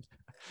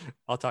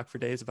 I'll talk for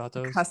days about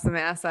those. Custom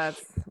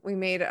assets. We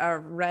made a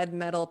red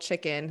metal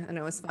chicken and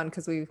it was fun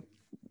because we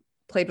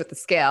played with the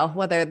scale,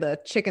 whether the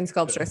chicken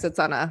sculpture sits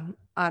on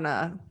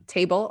a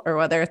table or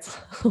whether it's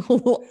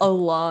a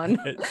lawn.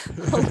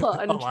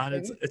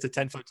 It's a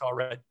 10-foot tall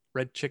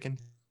red chicken.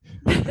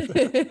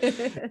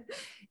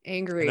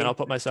 Angry. And then I'll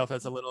put myself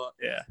as a little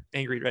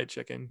angry red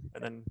chicken.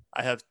 And then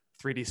I have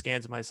 3D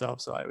scans of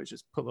myself, so I would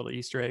just put little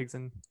Easter eggs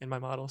in my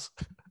models.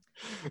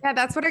 Yeah,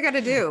 that's what I got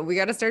to do. We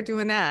got to start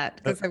doing that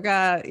because I've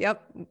got,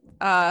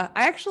 I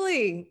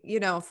actually,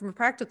 from a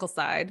practical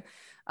side,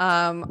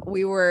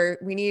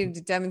 we needed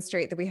to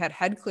demonstrate that we had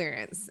head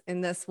clearance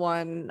in this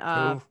one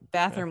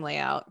bathroom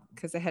layout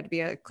because it had to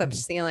be a clipped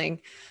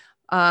ceiling.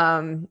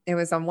 It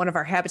was on one of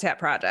our habitat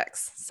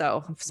projects.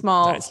 So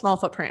small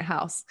footprint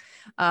house.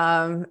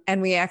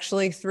 And we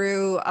actually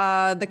threw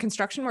the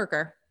construction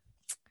worker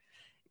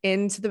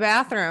into the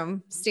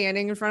bathroom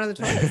standing in front of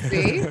the toilet.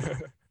 See?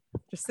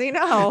 Just so you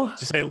know.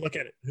 Just say, look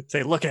at it.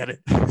 Say, look at it.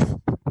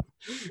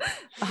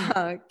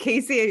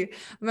 Casey, I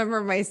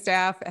remember my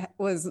staff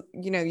was,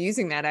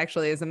 using that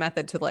actually as a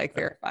method to like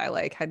verify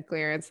like head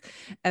clearance.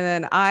 And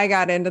then I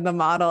got into the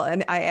model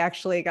and I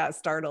actually got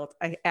startled.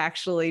 I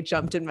actually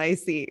jumped in my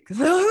seat because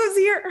who's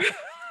here?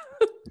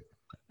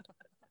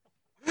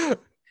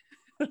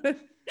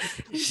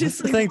 It's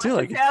just the thing too,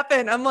 like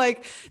happened. I'm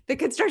like, the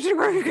construction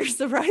worker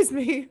surprised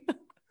me.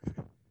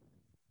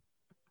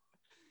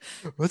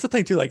 What's the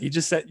thing too? Like you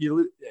just said,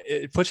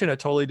 it puts you in a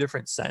totally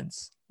different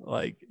sense.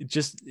 Like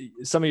just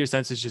some of your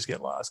senses just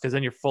get lost because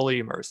then you're fully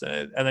immersed in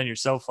it, and then you're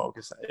so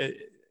focused.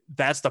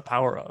 That's the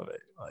power of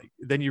it. Like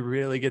then you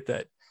really get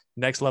that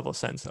next level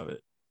sense of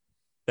it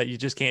that you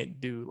just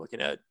can't do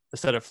looking at a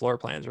set of floor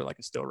plans or like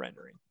a still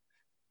rendering.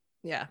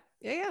 Yeah.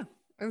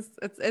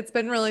 It's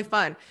been really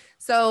fun.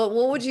 So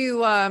what would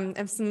you,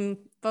 if some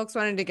folks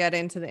wanted to get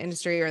into the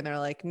industry or they're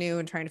like new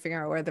and trying to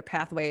figure out where their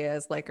pathway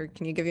is, like, or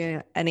can you give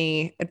you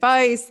any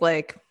advice?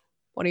 Like,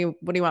 what do you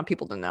want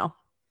people to know?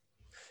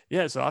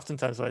 Yeah. So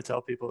oftentimes what I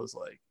tell people is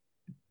like,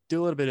 do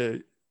a little bit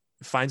of,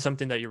 find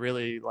something that you're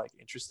really like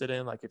interested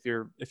in. Like if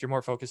you're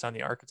more focused on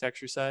the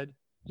architecture side,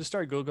 just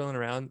start Googling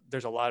around.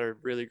 There's a lot of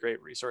really great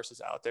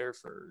resources out there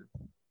for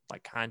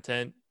like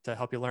content to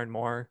help you learn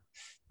more.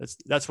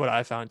 That's what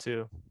I found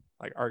too.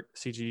 Like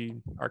CG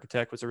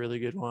Architect was a really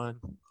good one.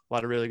 A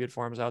lot of really good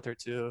forums out there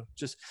too.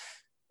 Just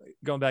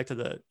going back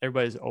to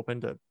everybody's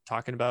open to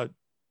talking about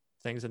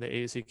things in the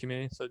AEC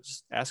community. So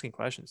just asking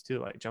questions too,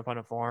 like jump on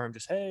a forum,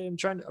 just, hey,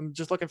 I'm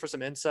just looking for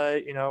some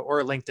insight,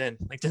 or LinkedIn.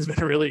 LinkedIn's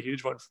been a really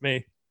huge one for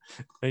me.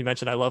 You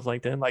mentioned I love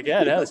LinkedIn. Like,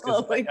 yeah, it is.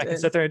 Cause I can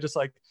sit there and just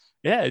like,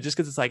 just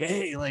cause it's like,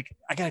 hey, like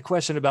I got a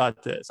question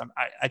about this.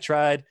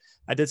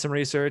 I did some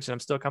research and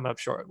I'm still coming up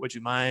short. Would you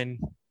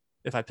mind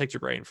if I picked your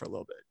brain for a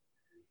little bit?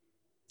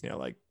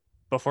 Like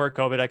before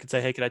COVID, I could say,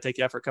 hey, could I take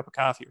you out for a cup of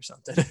coffee or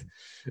something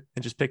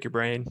and just pick your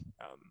brain.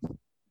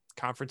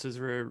 Conferences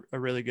were a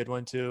really good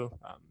one too.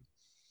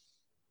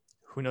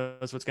 Who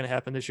knows what's going to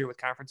happen this year with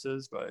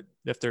conferences, but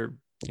if they're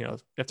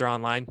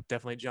online,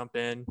 definitely jump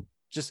in,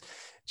 just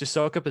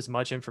soak up as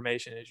much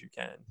information as you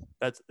can.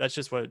 That's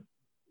just what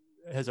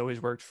has always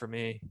worked for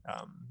me.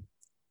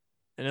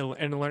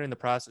 And learning the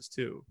process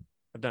too.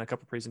 I've done a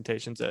couple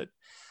presentations at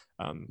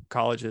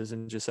colleges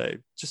and just say,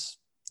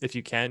 if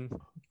you can,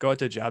 go out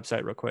to a job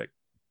site real quick.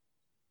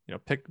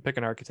 Pick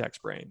an architect's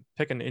brain,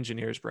 pick an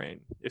engineer's brain.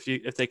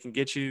 If they can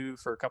get you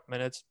for a couple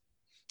minutes,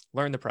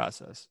 learn the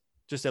process.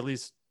 Just at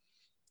least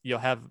you'll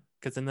have,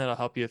 because then that'll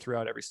help you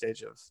throughout every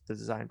stage of the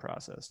design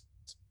process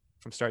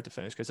from start to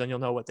finish. Because then you'll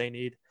know what they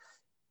need.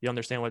 You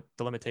understand what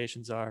the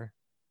limitations are.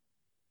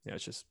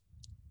 It's just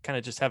kind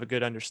of just have a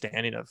good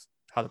understanding of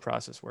how the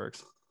process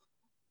works.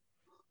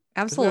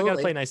 Absolutely. We got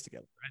to play nice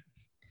together, right?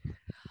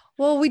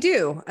 Well, we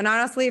do. And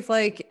honestly, if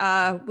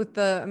with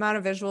the amount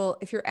of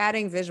if you're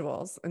adding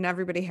visuals and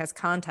everybody has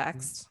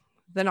context,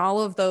 then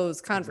all of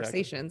those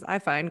conversations I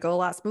find go a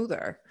lot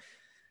smoother.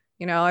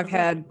 I've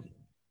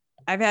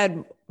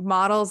had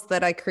models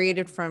that I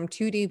created from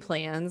 2D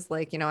plans.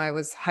 I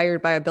was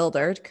hired by a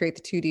builder to create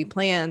the 2D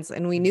plans,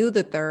 and we knew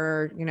that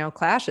there are,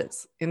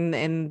 clashes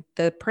in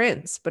the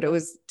prints, but it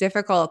was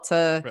difficult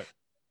to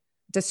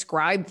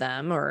describe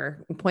them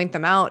or point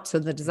them out to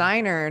the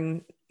designer.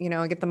 And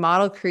I get the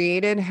model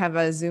created, have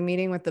a Zoom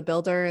meeting with the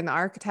builder and the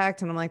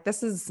architect. And I'm like,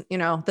 this is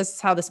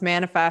how this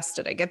manifests.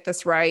 Did I get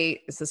this right?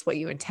 Is this what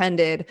you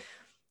intended?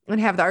 And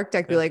have the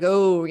architect be like,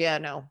 oh yeah,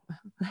 no.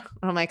 And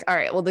I'm like, all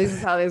right, well, this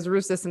is how these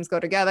roof systems go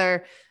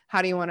together.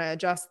 How do you want to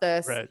adjust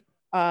this? Right.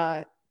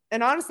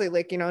 And honestly,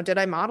 like, did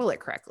I model it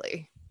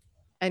correctly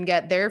and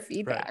get their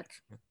feedback?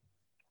 Right.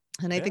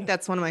 And I think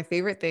that's one of my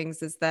favorite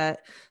things is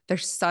that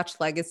there's such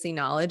legacy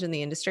knowledge in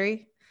the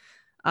industry,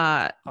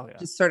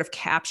 just sort of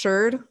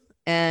captured.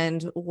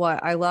 And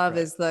what I love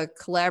is the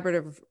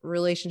collaborative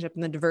relationship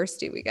and the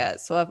diversity we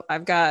get. So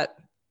I've got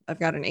an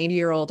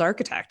 80-year-old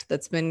architect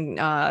that's been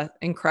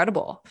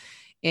incredible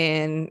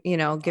in,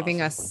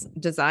 giving us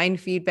design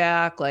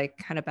feedback, like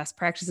kind of best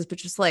practices, but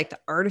just like the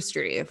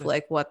artistry of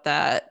like what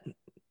that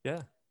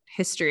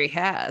history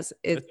has.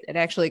 It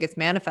actually gets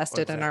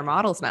manifested in our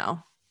models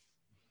now.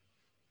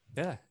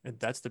 Yeah. And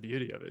that's the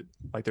beauty of it.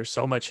 Like there's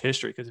so much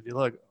history, because if you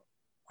look,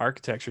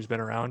 architecture's been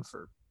around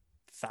for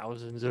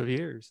thousands of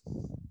years.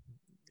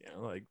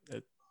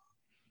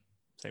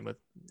 Same with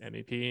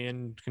MEP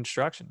and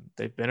construction.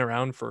 They've been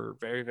around for a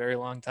very, very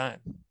long time.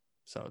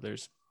 So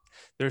there's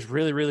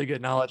really, really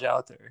good knowledge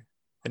out there.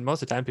 And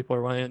most of the time people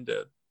are willing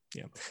to,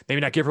 maybe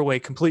not give away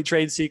complete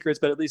trade secrets,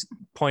 but at least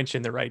point you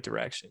in the right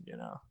direction,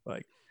 and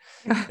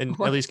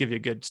at least give you a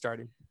good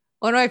starting.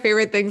 One of my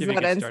favorite things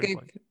about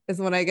Enscape is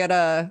when I get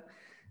an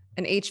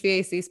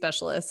HVAC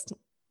specialist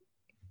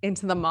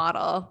into the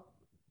model,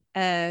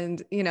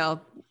 and,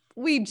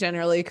 we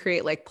generally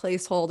create like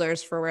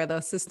placeholders for where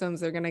those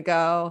systems are going to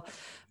go.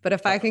 But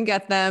if I can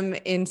get them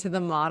into the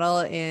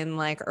model in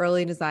like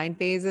early design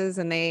phases,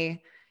 and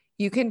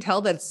you can tell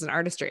that it's an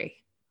artistry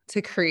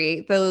to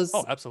create those.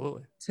 Oh,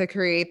 absolutely. To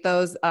create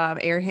those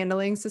air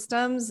handling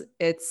systems.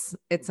 It's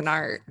an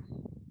art.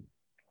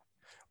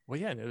 Well,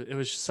 yeah. It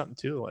was just something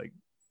too, like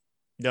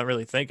you don't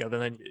really think of.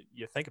 And then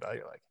you think about it,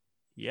 you're like,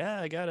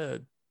 yeah, I got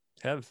to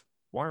have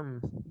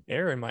warm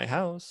air in my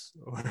house,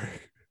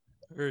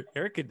 or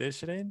air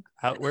conditioning.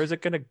 Where's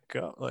it gonna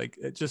go? Like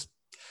it just,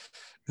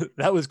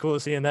 that was cool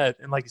seeing that.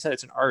 And like you said,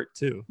 it's an art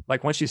too.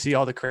 Like once you see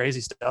all the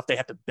crazy stuff they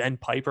have to bend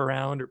pipe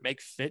around or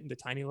make fit into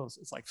tiny little,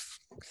 it's like,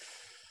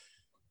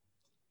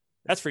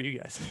 that's for you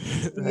guys.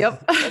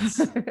 Yep.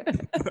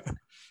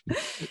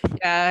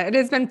 Yeah, it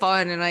has been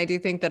fun, and I do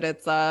think that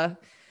it's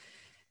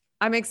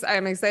I'm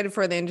excited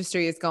for where the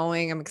industry is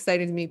going. I'm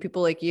excited to meet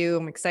people like you.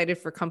 I'm excited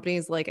for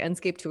companies like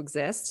Enscape to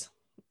exist,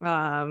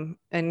 and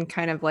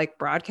kind of like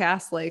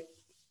broadcast like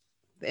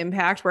the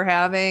impact we're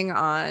having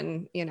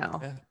on,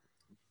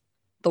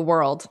 the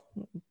world.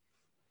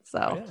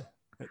 So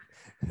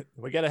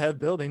we got to have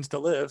buildings to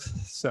live.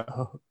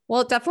 So, well,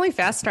 it definitely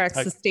fast tracks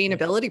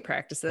sustainability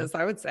practices,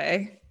 I would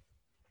say.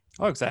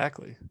 Oh,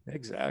 exactly.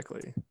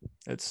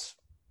 It's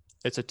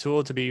a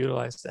tool to be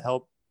utilized to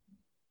help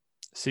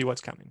see what's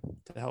coming,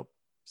 to help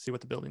see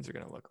what the buildings are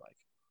going to look like.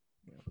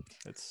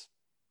 It's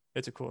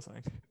a cool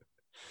thing.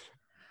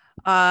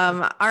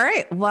 All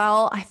right.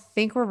 Well, I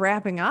think we're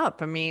wrapping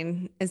up. I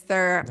mean, is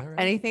there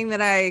anything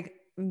that I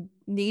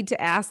need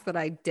to ask that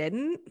I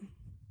didn't?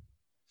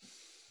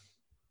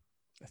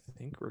 I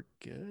think we're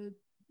good.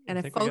 And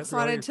if folks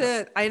wanted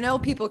to, I know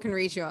people can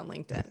reach you on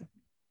LinkedIn.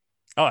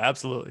 Oh,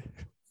 absolutely.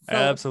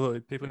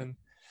 Absolutely. People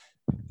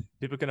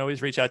can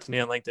always reach out to me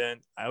on LinkedIn.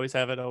 I always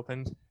have it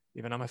open,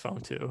 even on my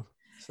phone too.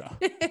 So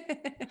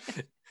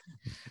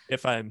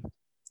if I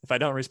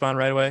don't respond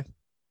right away,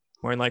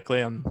 more than likely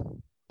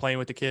I'm playing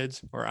with the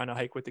kids or on a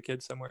hike with the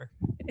kids somewhere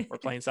or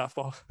playing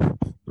softball.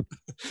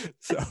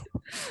 So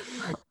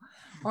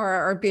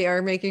or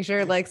making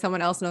sure like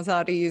someone else knows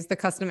how to use the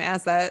custom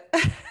asset.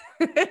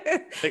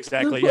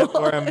 Exactly. Yep.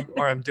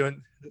 Or I'm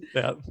doing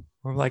that.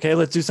 I'm like, hey,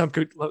 let's do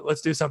something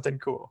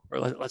cool, or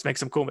let's make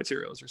some cool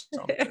materials or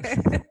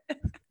something.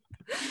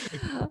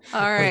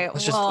 All right.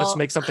 Let's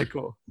make something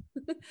cool.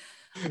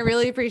 I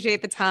really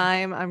appreciate the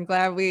time. I'm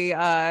glad we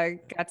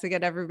got to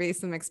get everybody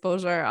some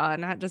exposure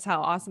on not just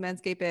how awesome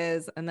Enscape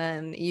is, and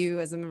then you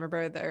as a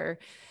member of their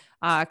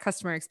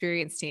customer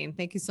experience team.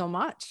 Thank you so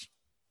much.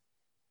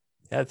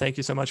 Yeah, thank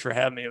you so much for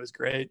having me. It was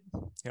great.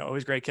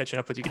 Always great catching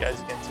up with you guys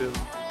again too.